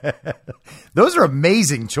 Those are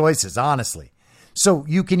amazing choices, honestly. So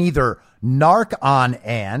you can either narc on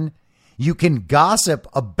Anne, you can gossip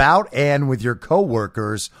about Anne with your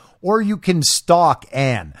coworkers, or you can stalk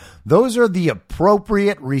Anne. Those are the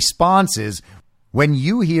appropriate responses when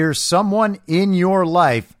you hear someone in your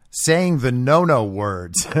life saying the no-no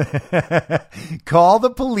words. Call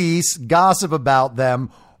the police, gossip about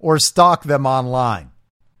them, or stalk them online.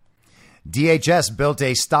 DHS built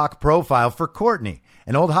a stock profile for Courtney,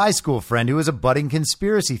 an old high school friend who is a budding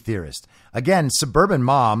conspiracy theorist. Again, suburban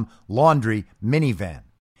mom, laundry, minivan.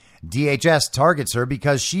 DHS targets her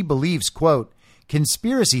because she believes, quote,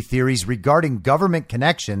 conspiracy theories regarding government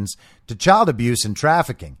connections to child abuse and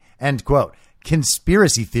trafficking, end quote.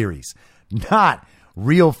 Conspiracy theories, not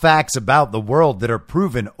real facts about the world that are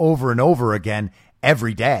proven over and over again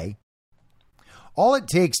every day. All it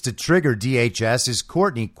takes to trigger DHS is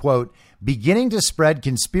Courtney, quote, beginning to spread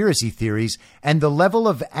conspiracy theories and the level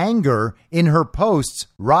of anger in her posts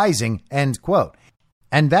rising, end quote.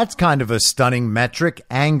 And that's kind of a stunning metric,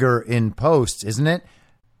 anger in posts, isn't it?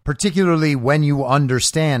 Particularly when you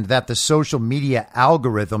understand that the social media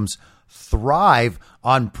algorithms thrive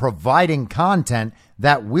on providing content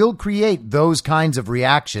that will create those kinds of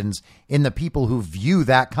reactions in the people who view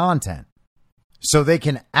that content. So they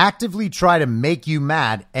can actively try to make you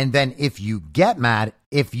mad. And then if you get mad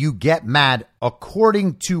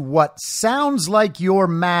according to what sounds like you're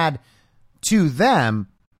mad to them,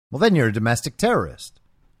 well, then you're a domestic terrorist.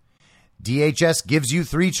 DHS gives you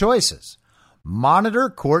three choices: monitor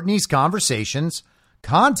Courtney's conversations,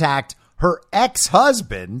 contact her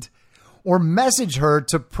ex-husband, or message her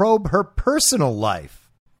to probe her personal life.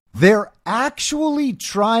 They're actually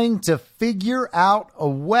trying to figure out a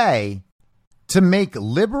way to make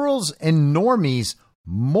liberals and normies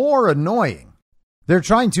more annoying. They're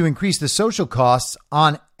trying to increase the social costs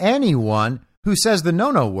on anyone who says the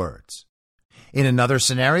no-no words. In another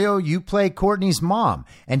scenario, you play Courtney's mom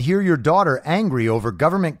and hear your daughter angry over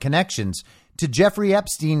government connections to Jeffrey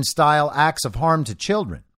Epstein-style acts of harm to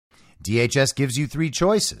children. DHS gives you 3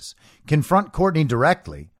 choices: confront Courtney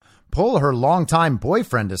directly, pull her longtime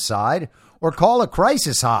boyfriend aside, or call a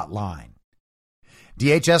crisis hotline.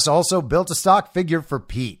 DHS also built a stock figure for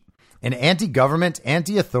Pete, an anti-government,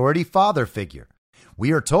 anti-authority father figure.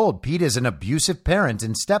 We are told Pete is an abusive parent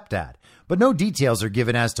and stepdad, but no details are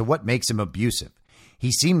given as to what makes him abusive.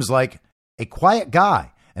 He seems like a quiet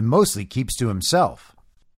guy and mostly keeps to himself.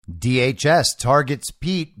 DHS targets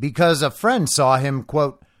Pete because a friend saw him,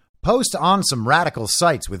 quote, post on some radical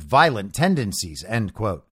sites with violent tendencies, end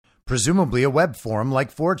quote, presumably a web forum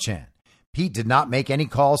like 4chan. Pete did not make any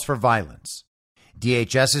calls for violence.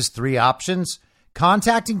 DHS's 3 options: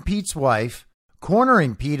 contacting Pete's wife,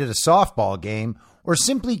 cornering Pete at a softball game, or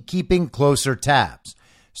simply keeping closer tabs.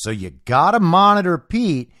 So you gotta monitor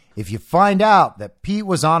Pete if you find out that Pete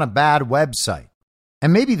was on a bad website.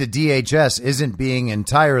 And maybe the DHS isn't being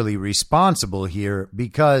entirely responsible here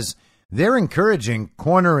because they're encouraging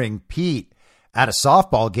cornering Pete at a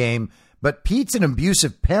softball game, but Pete's an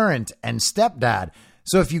abusive parent and stepdad.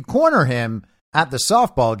 So if you corner him at the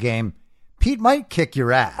softball game, Pete might kick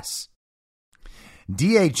your ass.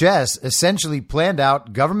 DHS essentially planned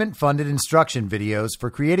out government-funded instruction videos for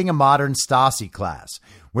creating a modern Stasi class,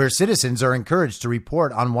 where citizens are encouraged to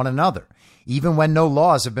report on one another, even when no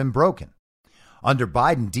laws have been broken. Under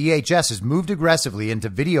Biden, DHS has moved aggressively into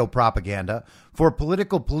video propaganda for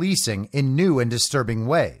political policing in new and disturbing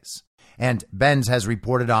ways. And Benz has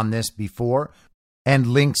reported on this before and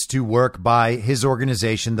links to work by his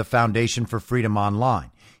organization, the Foundation for Freedom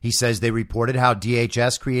Online. He says they reported how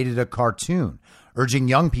DHS created a cartoon urging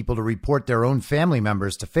young people to report their own family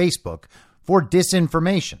members to Facebook for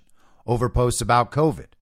disinformation over posts about COVID.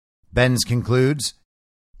 Benz concludes,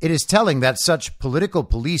 it is telling that such political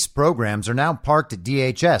police programs are now parked at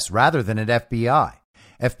DHS rather than at FBI.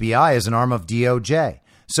 FBI is an arm of DOJ,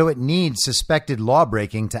 so it needs suspected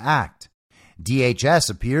lawbreaking to act. DHS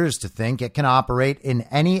appears to think it can operate in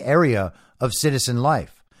any area of citizen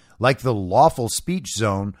life, like the lawful speech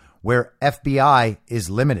zone where FBI is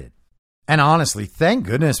limited. And honestly, thank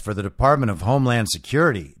goodness for the Department of Homeland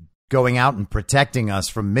Security going out and protecting us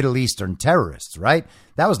from Middle Eastern terrorists, right?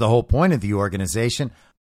 That was the whole point of the organization,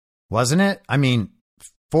 wasn't it? I mean,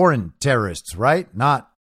 foreign terrorists, right? Not,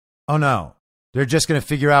 oh no, they're just going to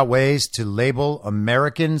figure out ways to label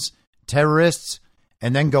Americans terrorists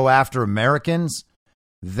and then go after Americans.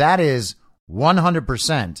 That is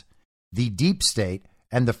 100% the deep state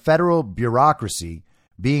and the federal bureaucracy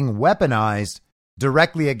being weaponized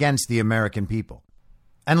directly against the American people.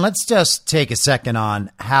 And let's just take a second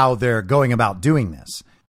on how they're going about doing this.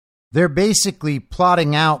 They're basically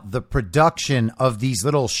plotting out the production of these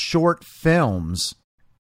little short films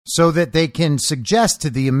so that they can suggest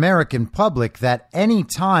to the American public that any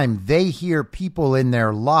time they hear people in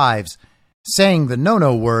their lives saying the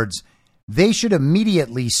no-no words, they should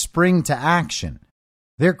immediately spring to action.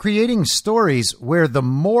 They're creating stories where the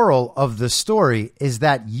moral of the story is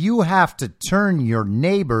that you have to turn your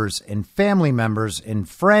neighbors and family members and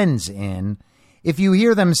friends in if you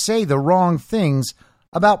hear them say the wrong things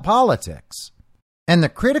about politics. And the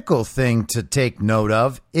critical thing to take note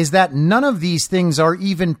of is that none of these things are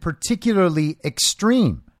even particularly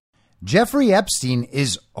extreme. Jeffrey Epstein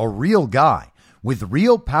is a real guy with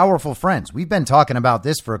real powerful friends. We've been talking about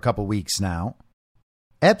this for a couple weeks now.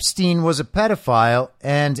 Epstein was a pedophile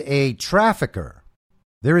and a trafficker.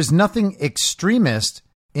 There is nothing extremist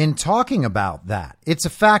in talking about that. It's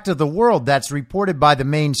a fact of the world that's reported by the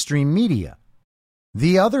mainstream media.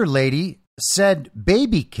 The other lady said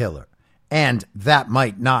baby killer, and that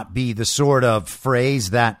might not be the sort of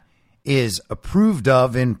phrase that is approved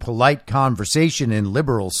of in polite conversation in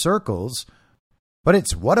liberal circles, but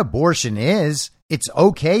it's what abortion is. It's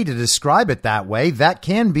okay to describe it that way. That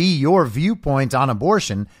can be your viewpoint on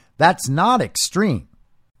abortion. That's not extreme.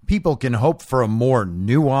 People can hope for a more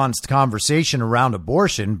nuanced conversation around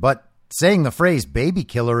abortion, but saying the phrase baby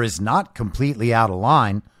killer is not completely out of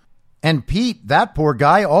line. And Pete, that poor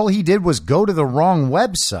guy, all he did was go to the wrong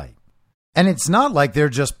website. And it's not like they're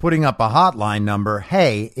just putting up a hotline number.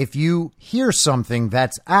 Hey, if you hear something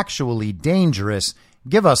that's actually dangerous,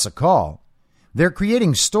 give us a call. They're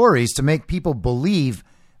creating stories to make people believe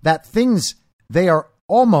that things they are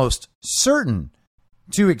almost certain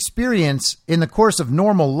to experience in the course of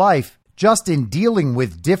normal life, just in dealing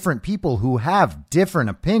with different people who have different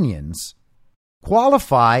opinions,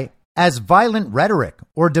 qualify as violent rhetoric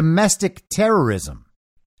or domestic terrorism.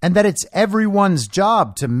 and that it's everyone's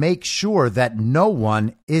job to make sure that no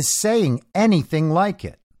one is saying anything like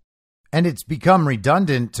it. And it's become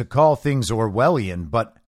redundant to call things Orwellian,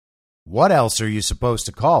 but what else are you supposed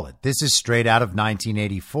to call it? This is straight out of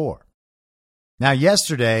 1984. Now,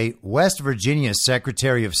 yesterday, West Virginia's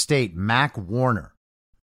Secretary of State, Mac Warner,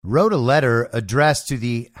 wrote a letter addressed to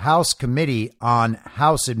the House Committee on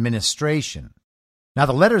House Administration. Now,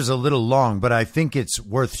 the letter's a little long, but I think it's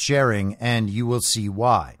worth sharing, and you will see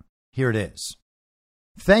why. Here it is.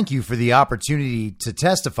 Thank you for the opportunity to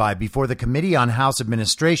testify before the Committee on House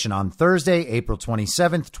Administration on Thursday, April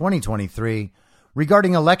 27th, 2023,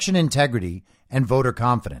 regarding election integrity and voter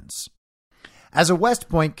confidence. As a West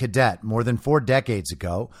Point cadet more than 4 decades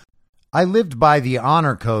ago, I lived by the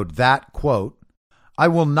honor code that, quote, I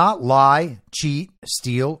will not lie, cheat,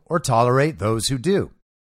 steal, or tolerate those who do.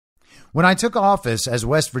 When I took office as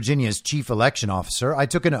West Virginia's chief election officer, I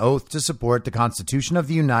took an oath to support the Constitution of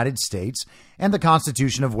the United States and the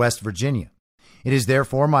Constitution of West Virginia. It is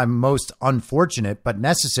therefore my most unfortunate but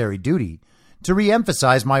necessary duty to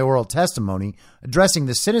reemphasize my oral testimony addressing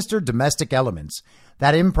the sinister domestic elements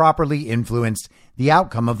that improperly influenced the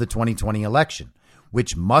outcome of the 2020 election,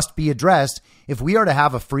 which must be addressed if we are to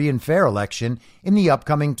have a free and fair election in the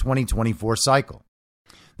upcoming 2024 cycle.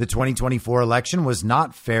 The 2024 election was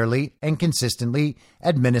not fairly and consistently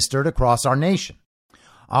administered across our nation.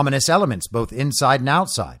 Ominous elements, both inside and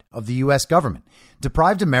outside of the U.S. government,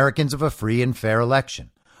 deprived Americans of a free and fair election.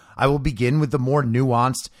 I will begin with the more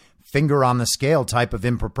nuanced, finger on the scale type of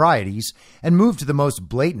improprieties and move to the most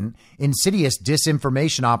blatant, insidious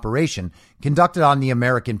disinformation operation conducted on the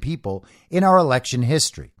American people in our election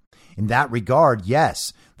history. In that regard,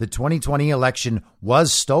 yes, the 2020 election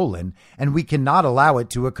was stolen, and we cannot allow it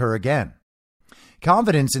to occur again.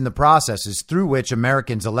 Confidence in the processes through which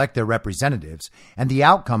Americans elect their representatives and the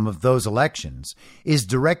outcome of those elections is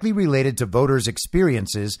directly related to voters'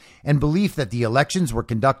 experiences and belief that the elections were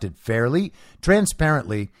conducted fairly,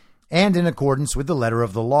 transparently, and in accordance with the letter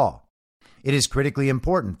of the law. It is critically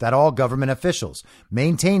important that all government officials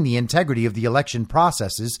maintain the integrity of the election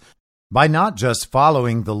processes by not just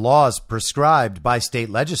following the laws prescribed by state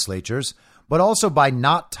legislatures, but also by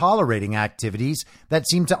not tolerating activities that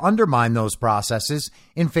seem to undermine those processes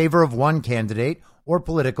in favor of one candidate or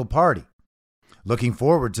political party. Looking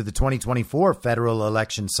forward to the 2024 federal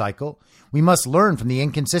election cycle, we must learn from the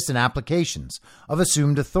inconsistent applications of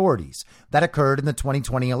assumed authorities that occurred in the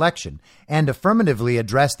 2020 election and affirmatively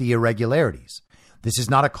address the irregularities. This is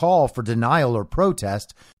not a call for denial or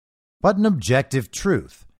protest, but an objective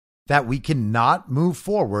truth that we cannot move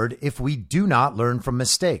forward if we do not learn from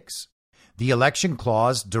mistakes. The election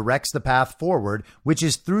clause directs the path forward, which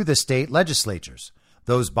is through the state legislatures.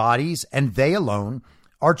 Those bodies, and they alone,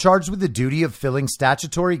 are charged with the duty of filling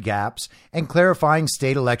statutory gaps and clarifying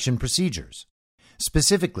state election procedures.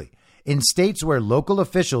 Specifically, in states where local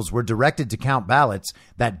officials were directed to count ballots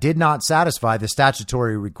that did not satisfy the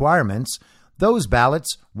statutory requirements, those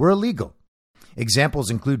ballots were illegal. Examples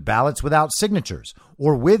include ballots without signatures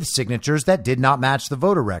or with signatures that did not match the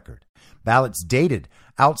voter record, ballots dated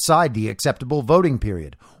outside the acceptable voting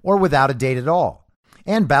period or without a date at all,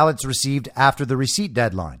 and ballots received after the receipt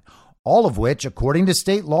deadline, all of which, according to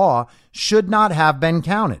state law, should not have been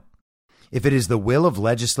counted. If it is the will of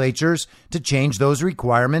legislatures to change those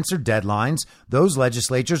requirements or deadlines, those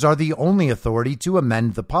legislatures are the only authority to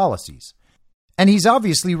amend the policies. And he's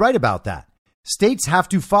obviously right about that. States have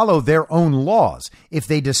to follow their own laws. If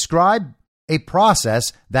they describe a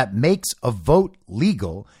process that makes a vote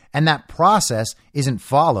legal and that process isn't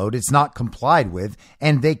followed, it's not complied with,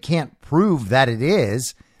 and they can't prove that it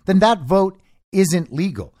is, then that vote isn't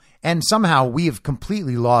legal. And somehow we have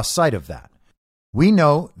completely lost sight of that. We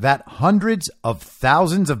know that hundreds of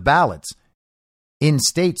thousands of ballots in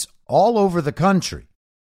states all over the country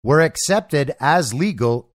were accepted as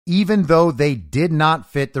legal even though they did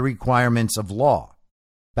not fit the requirements of law.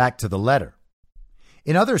 Back to the letter.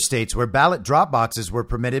 In other states where ballot drop boxes were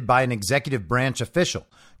permitted by an executive branch official,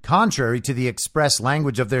 contrary to the express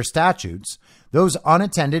language of their statutes, those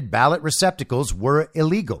unattended ballot receptacles were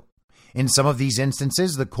illegal. In some of these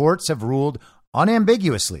instances, the courts have ruled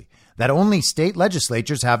unambiguously that only state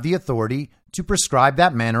legislatures have the authority to prescribe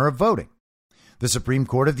that manner of voting. The Supreme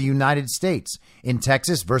Court of the United States, in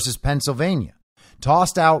Texas versus Pennsylvania,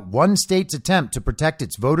 tossed out one state's attempt to protect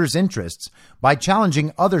its voters' interests by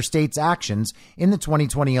challenging other states' actions in the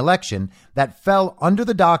 2020 election that fell under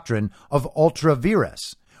the doctrine of ultra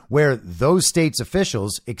vires, where those states'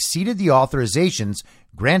 officials exceeded the authorizations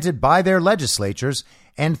granted by their legislatures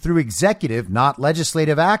and through executive, not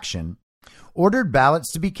legislative action, ordered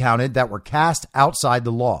ballots to be counted that were cast outside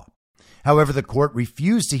the law. However, the court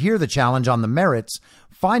refused to hear the challenge on the merits,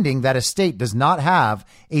 finding that a state does not have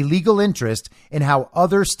a legal interest in how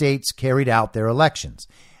other states carried out their elections.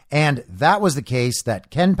 And that was the case that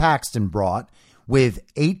Ken Paxton brought with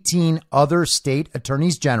 18 other state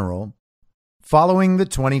attorneys general following the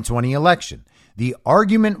 2020 election. The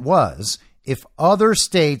argument was, if other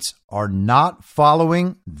states are not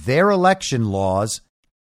following their election laws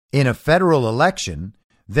in a federal election,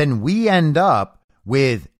 then we end up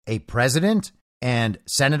with a president and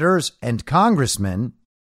senators and congressmen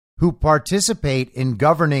who participate in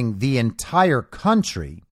governing the entire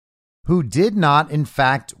country who did not, in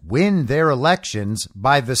fact, win their elections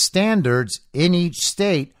by the standards in each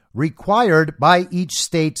state required by each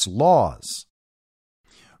state's laws.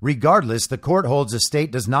 Regardless, the court holds a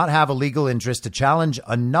state does not have a legal interest to challenge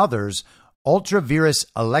another's ultra-virus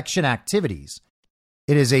election activities.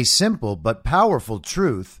 It is a simple but powerful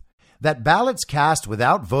truth that ballots cast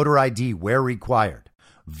without voter ID where required,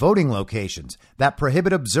 voting locations that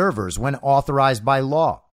prohibit observers when authorized by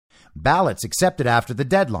law, ballots accepted after the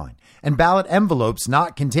deadline, and ballot envelopes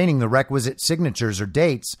not containing the requisite signatures or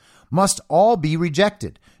dates must all be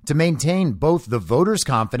rejected to maintain both the voters'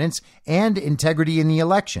 confidence and integrity in the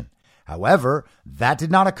election. However, that did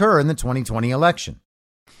not occur in the 2020 election.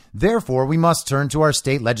 Therefore, we must turn to our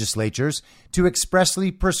state legislatures to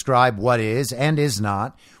expressly prescribe what is and is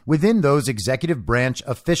not within those executive branch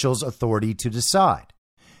officials' authority to decide.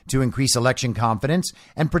 To increase election confidence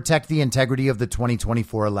and protect the integrity of the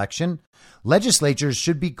 2024 election, legislatures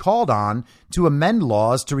should be called on to amend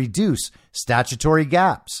laws to reduce statutory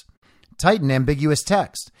gaps, tighten ambiguous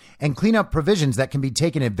text, and clean up provisions that can be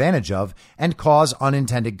taken advantage of and cause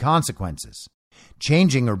unintended consequences.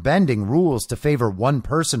 Changing or bending rules to favor one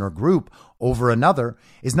person or group over another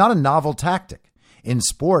is not a novel tactic. In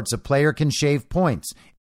sports, a player can shave points,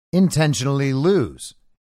 intentionally lose,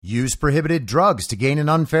 use prohibited drugs to gain an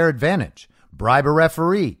unfair advantage, bribe a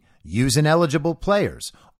referee, use ineligible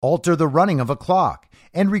players, alter the running of a clock,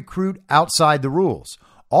 and recruit outside the rules,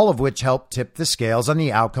 all of which help tip the scales on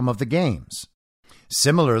the outcome of the games.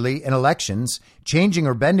 Similarly, in elections, changing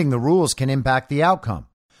or bending the rules can impact the outcome.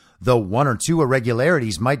 Though one or two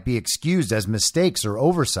irregularities might be excused as mistakes or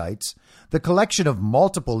oversights, the collection of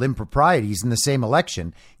multiple improprieties in the same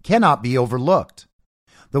election cannot be overlooked.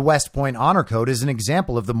 The West Point Honor Code is an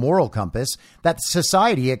example of the moral compass that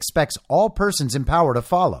society expects all persons in power to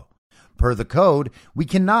follow. Per the code, we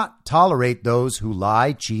cannot tolerate those who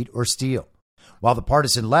lie, cheat, or steal. While the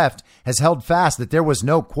partisan left has held fast that there was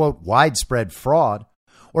no, quote, widespread fraud,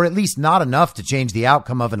 or at least not enough to change the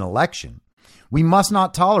outcome of an election, we must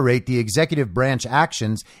not tolerate the executive branch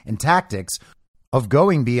actions and tactics of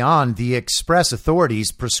going beyond the express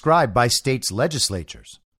authorities prescribed by states'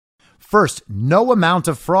 legislatures. First, no amount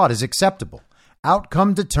of fraud is acceptable,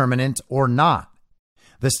 outcome determinant or not.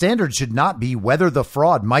 The standard should not be whether the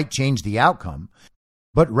fraud might change the outcome,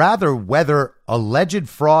 but rather whether alleged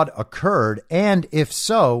fraud occurred, and if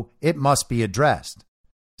so, it must be addressed.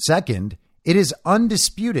 Second, it is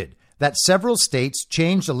undisputed that several states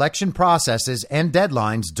changed election processes and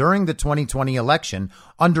deadlines during the 2020 election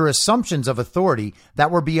under assumptions of authority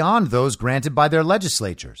that were beyond those granted by their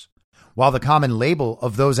legislatures. While the common label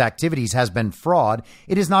of those activities has been fraud,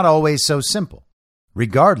 it is not always so simple.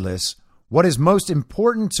 Regardless, what is most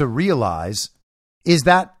important to realize is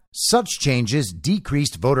that such changes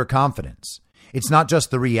decreased voter confidence. It's not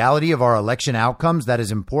just the reality of our election outcomes that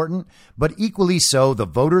is important, but equally so the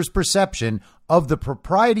voters' perception of the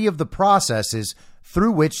propriety of the processes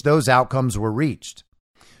through which those outcomes were reached.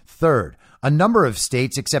 Third, a number of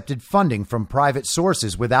states accepted funding from private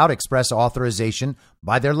sources without express authorization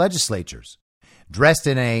by their legislatures. Dressed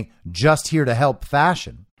in a just here to help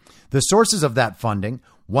fashion, the sources of that funding,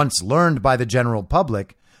 once learned by the general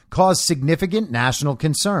public, caused significant national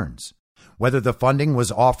concerns. Whether the funding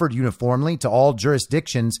was offered uniformly to all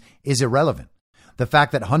jurisdictions is irrelevant. The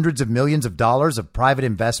fact that hundreds of millions of dollars of private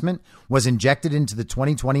investment was injected into the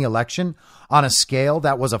 2020 election on a scale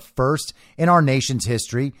that was a first in our nation's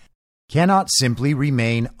history cannot simply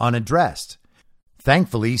remain unaddressed.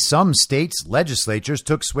 Thankfully, some states' legislatures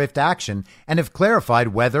took swift action and have clarified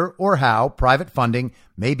whether or how private funding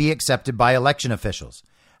may be accepted by election officials.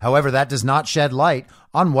 However, that does not shed light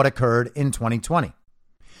on what occurred in 2020.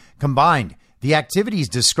 Combined, the activities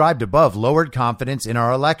described above lowered confidence in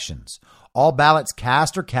our elections. All ballots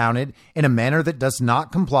cast are counted in a manner that does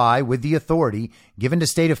not comply with the authority given to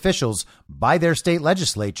state officials by their state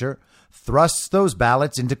legislature, thrusts those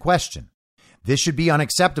ballots into question. This should be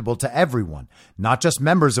unacceptable to everyone, not just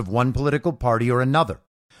members of one political party or another.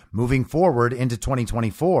 Moving forward into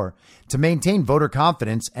 2024, to maintain voter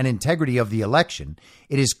confidence and integrity of the election,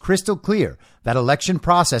 it is crystal clear that election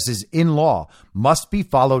processes in law must be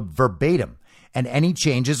followed verbatim, and any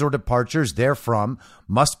changes or departures therefrom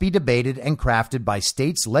must be debated and crafted by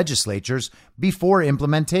states' legislatures before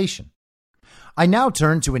implementation. I now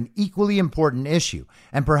turn to an equally important issue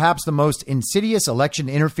and perhaps the most insidious election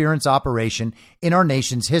interference operation in our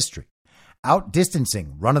nation's history.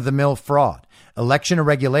 Outdistancing run-of-the-mill fraud, election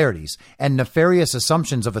irregularities, and nefarious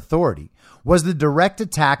assumptions of authority was the direct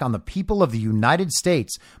attack on the people of the United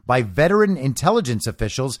States by veteran intelligence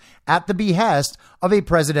officials at the behest of a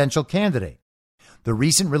presidential candidate. The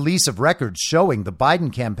recent release of records showing the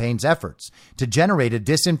Biden campaign's efforts to generate a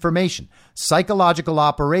disinformation, psychological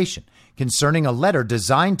operation concerning a letter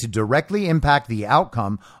designed to directly impact the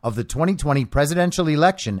outcome of the 2020 presidential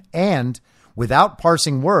election and, without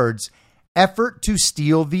parsing words, effort to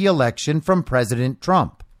steal the election from President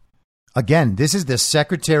Trump. Again, this is the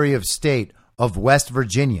Secretary of State of West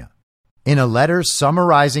Virginia in a letter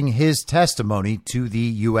summarizing his testimony to the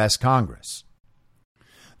U.S. Congress.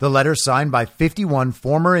 The letter, signed by 51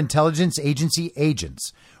 former intelligence agency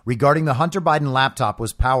agents regarding the Hunter Biden laptop,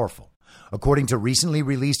 was powerful. According to recently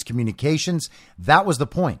released communications, that was the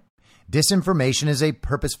point. Disinformation is a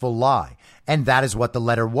purposeful lie, and that is what the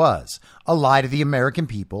letter was, a lie to the American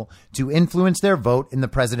people to influence their vote in the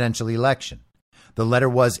presidential election. The letter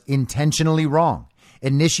was intentionally wrong,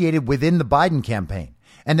 initiated within the Biden campaign,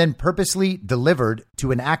 and then purposely delivered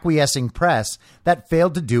to an acquiescing press that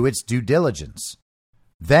failed to do its due diligence.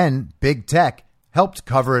 Then big tech helped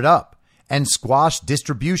cover it up and squash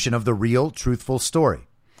distribution of the real, truthful story.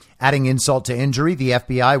 Adding insult to injury, the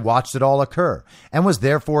FBI watched it all occur and was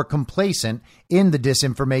therefore complacent in the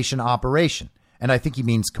disinformation operation. And I think he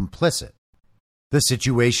means complicit. The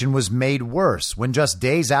situation was made worse when just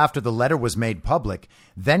days after the letter was made public,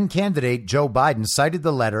 then candidate Joe Biden cited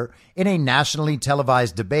the letter in a nationally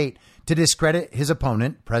televised debate to discredit his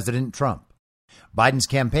opponent, President Trump. Biden's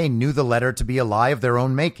campaign knew the letter to be a lie of their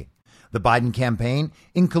own making. The Biden campaign,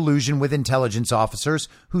 in collusion with intelligence officers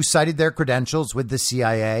who cited their credentials with the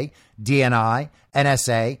CIA, DNI,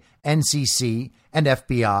 NSA, NCC, and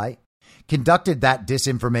FBI, conducted that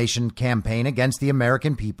disinformation campaign against the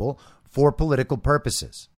American people for political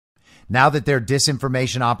purposes. Now that their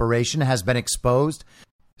disinformation operation has been exposed,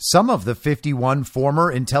 some of the 51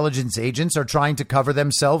 former intelligence agents are trying to cover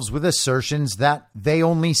themselves with assertions that they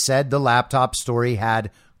only said the laptop story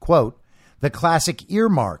had, quote, the classic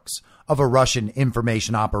earmarks of a Russian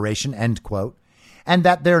information operation, end quote, and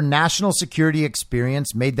that their national security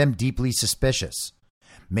experience made them deeply suspicious.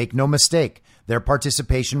 Make no mistake, their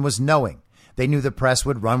participation was knowing. They knew the press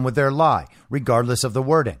would run with their lie, regardless of the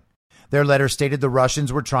wording. Their letter stated the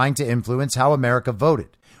Russians were trying to influence how America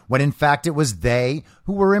voted, when in fact it was they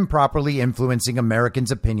who were improperly influencing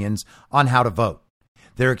Americans' opinions on how to vote.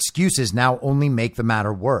 Their excuses now only make the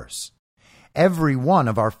matter worse. Every one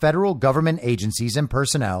of our federal government agencies and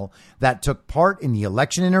personnel that took part in the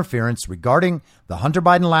election interference regarding the Hunter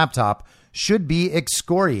Biden laptop should be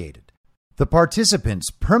excoriated. The participants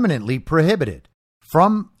permanently prohibited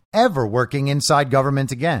from ever working inside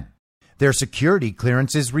government again. Their security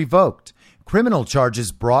clearances revoked, criminal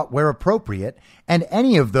charges brought where appropriate, and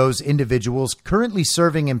any of those individuals currently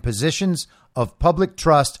serving in positions of public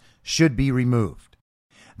trust should be removed.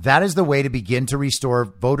 That is the way to begin to restore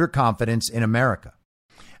voter confidence in America.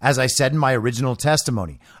 As I said in my original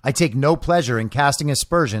testimony, I take no pleasure in casting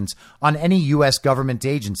aspersions on any U.S. government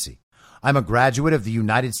agency. I'm a graduate of the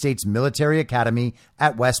United States Military Academy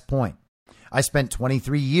at West Point. I spent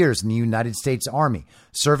 23 years in the United States Army,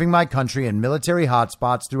 serving my country in military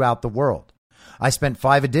hotspots throughout the world. I spent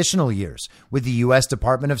 5 additional years with the U.S.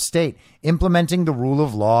 Department of State implementing the rule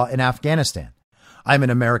of law in Afghanistan. I'm an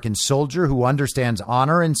American soldier who understands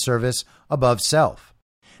honor and service above self.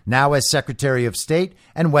 Now, as Secretary of State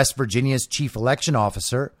and West Virginia's Chief Election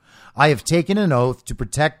Officer, I have taken an oath to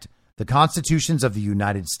protect the constitutions of the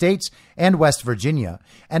United States and West Virginia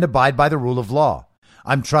and abide by the rule of law.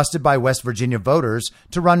 I'm trusted by West Virginia voters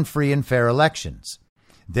to run free and fair elections.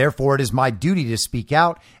 Therefore, it is my duty to speak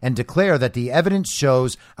out and declare that the evidence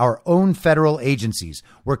shows our own federal agencies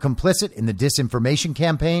were complicit in the disinformation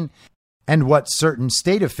campaign, and what certain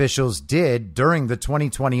state officials did during the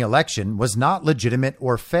 2020 election was not legitimate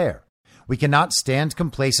or fair. We cannot stand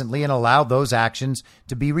complacently and allow those actions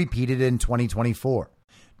to be repeated in 2024.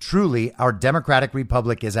 Truly, our democratic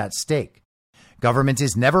republic is at stake. Government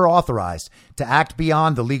is never authorized to act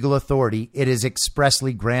beyond the legal authority it is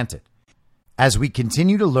expressly granted. As we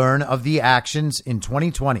continue to learn of the actions in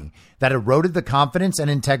 2020 that eroded the confidence and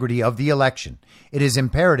integrity of the election, it is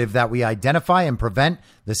imperative that we identify and prevent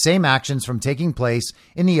the same actions from taking place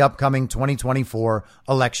in the upcoming 2024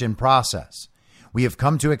 election process. We have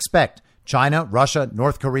come to expect China, Russia,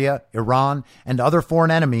 North Korea, Iran, and other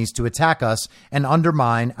foreign enemies to attack us and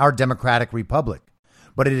undermine our democratic republic.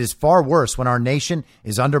 But it is far worse when our nation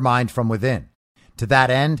is undermined from within. To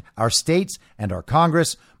that end, our states and our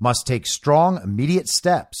Congress must take strong, immediate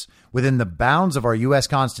steps within the bounds of our U.S.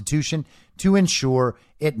 Constitution to ensure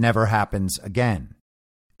it never happens again.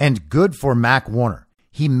 And good for Mac Warner.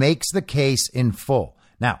 He makes the case in full.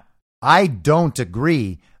 Now, I don't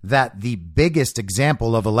agree that the biggest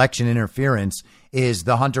example of election interference is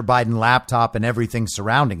the Hunter Biden laptop and everything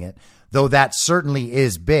surrounding it, though that certainly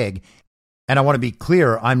is big. And I want to be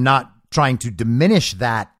clear, I'm not trying to diminish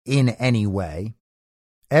that in any way.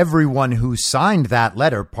 Everyone who signed that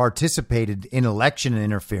letter participated in election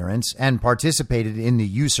interference and participated in the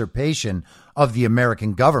usurpation of the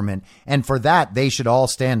American government. And for that, they should all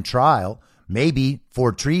stand trial, maybe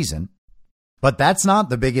for treason. But that's not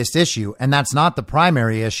the biggest issue, and that's not the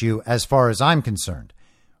primary issue as far as I'm concerned.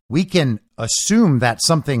 We can assume that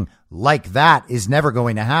something like that is never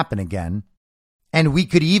going to happen again. And we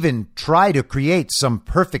could even try to create some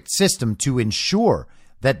perfect system to ensure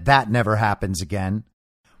that that never happens again.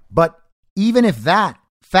 But even if that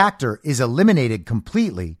factor is eliminated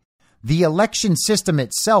completely, the election system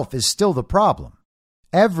itself is still the problem.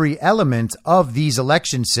 Every element of these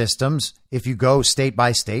election systems, if you go state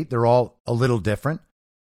by state, they're all a little different.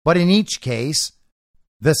 But in each case,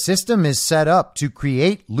 the system is set up to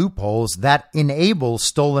create loopholes that enable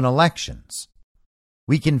stolen elections.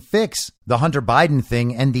 We can fix the Hunter Biden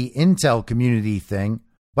thing and the intel community thing,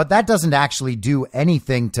 but that doesn't actually do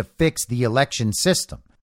anything to fix the election system.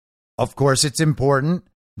 Of course, it's important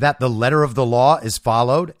that the letter of the law is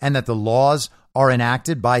followed and that the laws are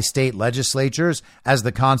enacted by state legislatures as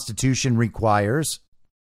the Constitution requires.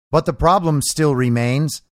 But the problem still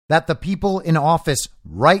remains that the people in office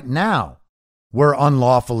right now were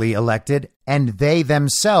unlawfully elected, and they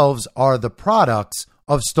themselves are the products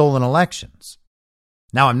of stolen elections.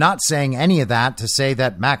 Now, I'm not saying any of that to say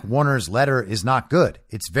that Mac Warner's letter is not good.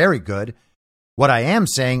 It's very good. What I am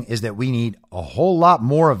saying is that we need a whole lot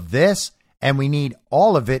more of this, and we need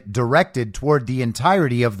all of it directed toward the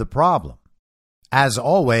entirety of the problem. As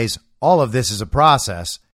always, all of this is a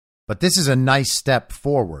process, but this is a nice step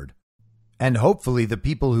forward. And hopefully the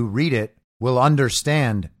people who read it will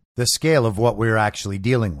understand the scale of what we're actually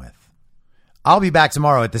dealing with. I'll be back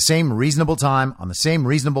tomorrow at the same reasonable time on the same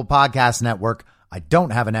reasonable podcast network. I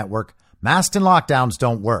don't have a network. Masks and lockdowns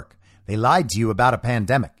don't work. They lied to you about a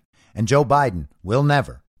pandemic. And Joe Biden will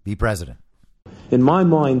never be president. In my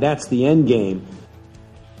mind, that's the end game.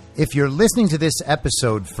 If you're listening to this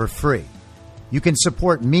episode for free, you can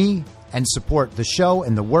support me and support the show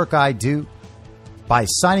and the work I do by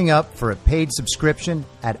signing up for a paid subscription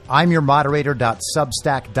at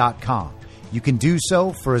imyourmoderator.substack.com. You can do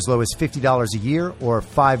so for as low as $50 a year or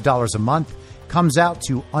 $5 a month. Comes out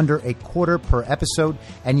to under a quarter per episode,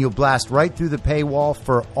 and you'll blast right through the paywall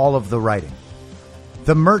for all of the writing.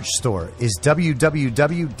 The merch store is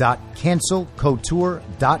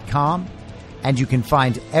www.cancelcouture.com, and you can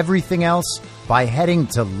find everything else by heading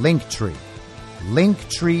to Linktree.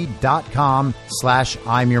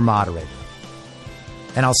 Linktree.com/I'm your moderator.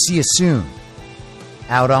 And I'll see you soon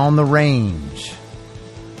out on the range.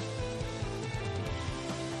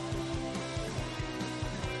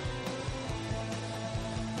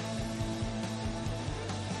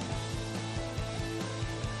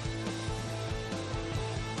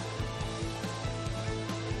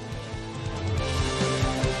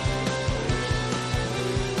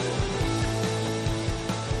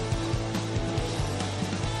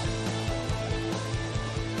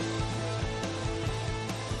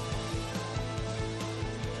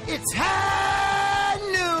 It's high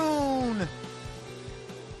noon.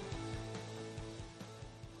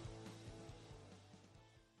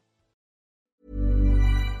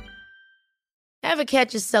 Ever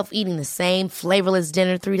catch yourself eating the same flavorless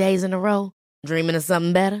dinner 3 days in a row? Dreaming of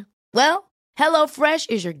something better? Well, HelloFresh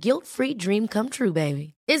is your guilt-free dream come true,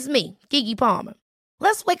 baby. It's me, Keke Palmer.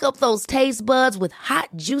 Let's wake up those taste buds with hot,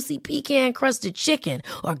 juicy pecan-crusted chicken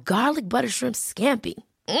or garlic butter shrimp scampi.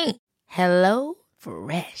 Hello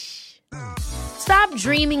Fresh. Stop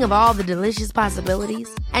dreaming of all the delicious possibilities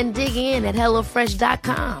and dig in at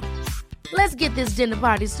HelloFresh.com. Let's get this dinner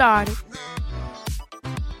party started.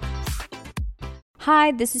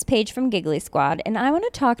 Hi, this is Paige from Giggly Squad, and I want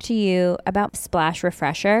to talk to you about Splash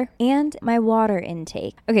Refresher and my water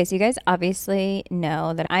intake. Okay, so you guys obviously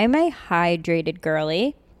know that I'm a hydrated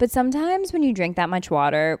girly, but sometimes when you drink that much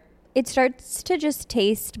water, it starts to just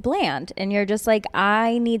taste bland, and you're just like,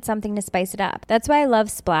 I need something to spice it up. That's why I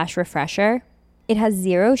love Splash Refresher. It has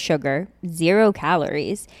 0 sugar, 0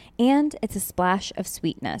 calories, and it's a splash of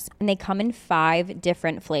sweetness. And they come in 5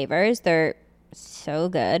 different flavors. They're so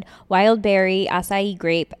good. Wild berry, acai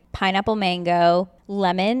grape, pineapple mango,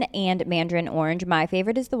 lemon, and mandarin orange. My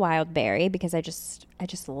favorite is the wild berry because I just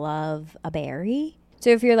love a berry.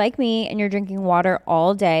 So if you're like me and you're drinking water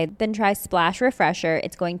all day, then try Splash Refresher.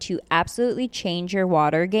 It's going to absolutely change your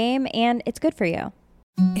water game, and it's good for you.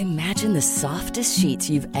 Imagine the softest sheets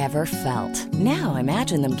you've ever felt. Now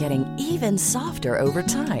imagine them getting even softer over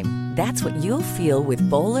time. That's what you'll feel with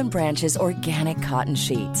Boll & Branch's organic cotton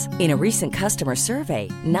sheets. In a recent customer survey,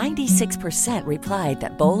 96% replied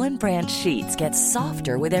that Boll & Branch sheets get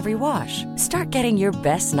softer with every wash. Start getting your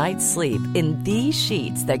best night's sleep in these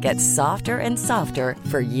sheets that get softer and softer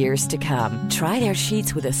for years to come. Try their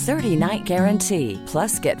sheets with a 30-night guarantee.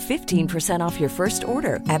 Plus, get 15% off your first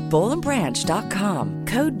order at bollandbranch.com.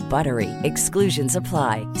 Code BUTTERY. Exclusions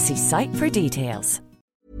apply. See site for details.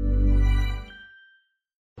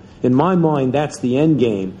 In my mind, that's the end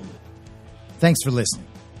game. Thanks for listening.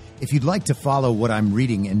 If you'd like to follow what I'm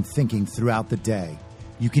reading and thinking throughout the day,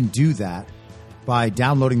 you can do that by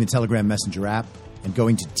downloading the Telegram Messenger app and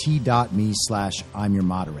going to t.me/I'm your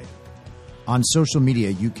moderator. On social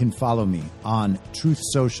media, you can follow me on Truth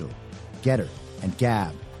Social, Getter, and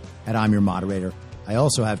Gab at I'm your moderator. I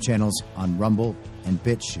also have channels on Rumble and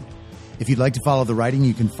BitChute. If you'd like to follow the writing,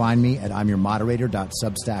 you can find me at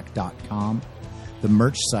imyourmoderator.substack.com. The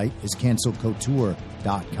merch site is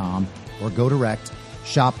cancelcouture.com, or go direct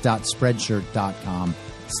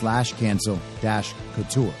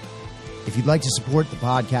shop.spreadshirt.com/cancel-couture. If you'd like to support the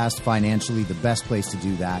podcast financially, the best place to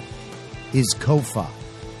do that is Ko-Fi.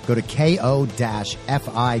 Go to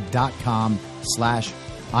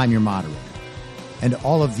ko-fi.com/I'm your moderator. And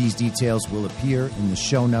all of these details will appear in the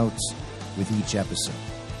show notes with each episode.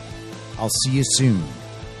 I'll see you soon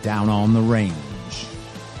down on the range.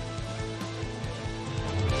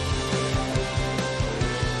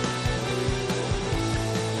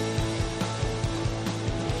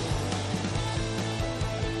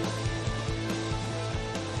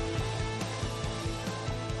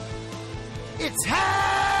 It's happening!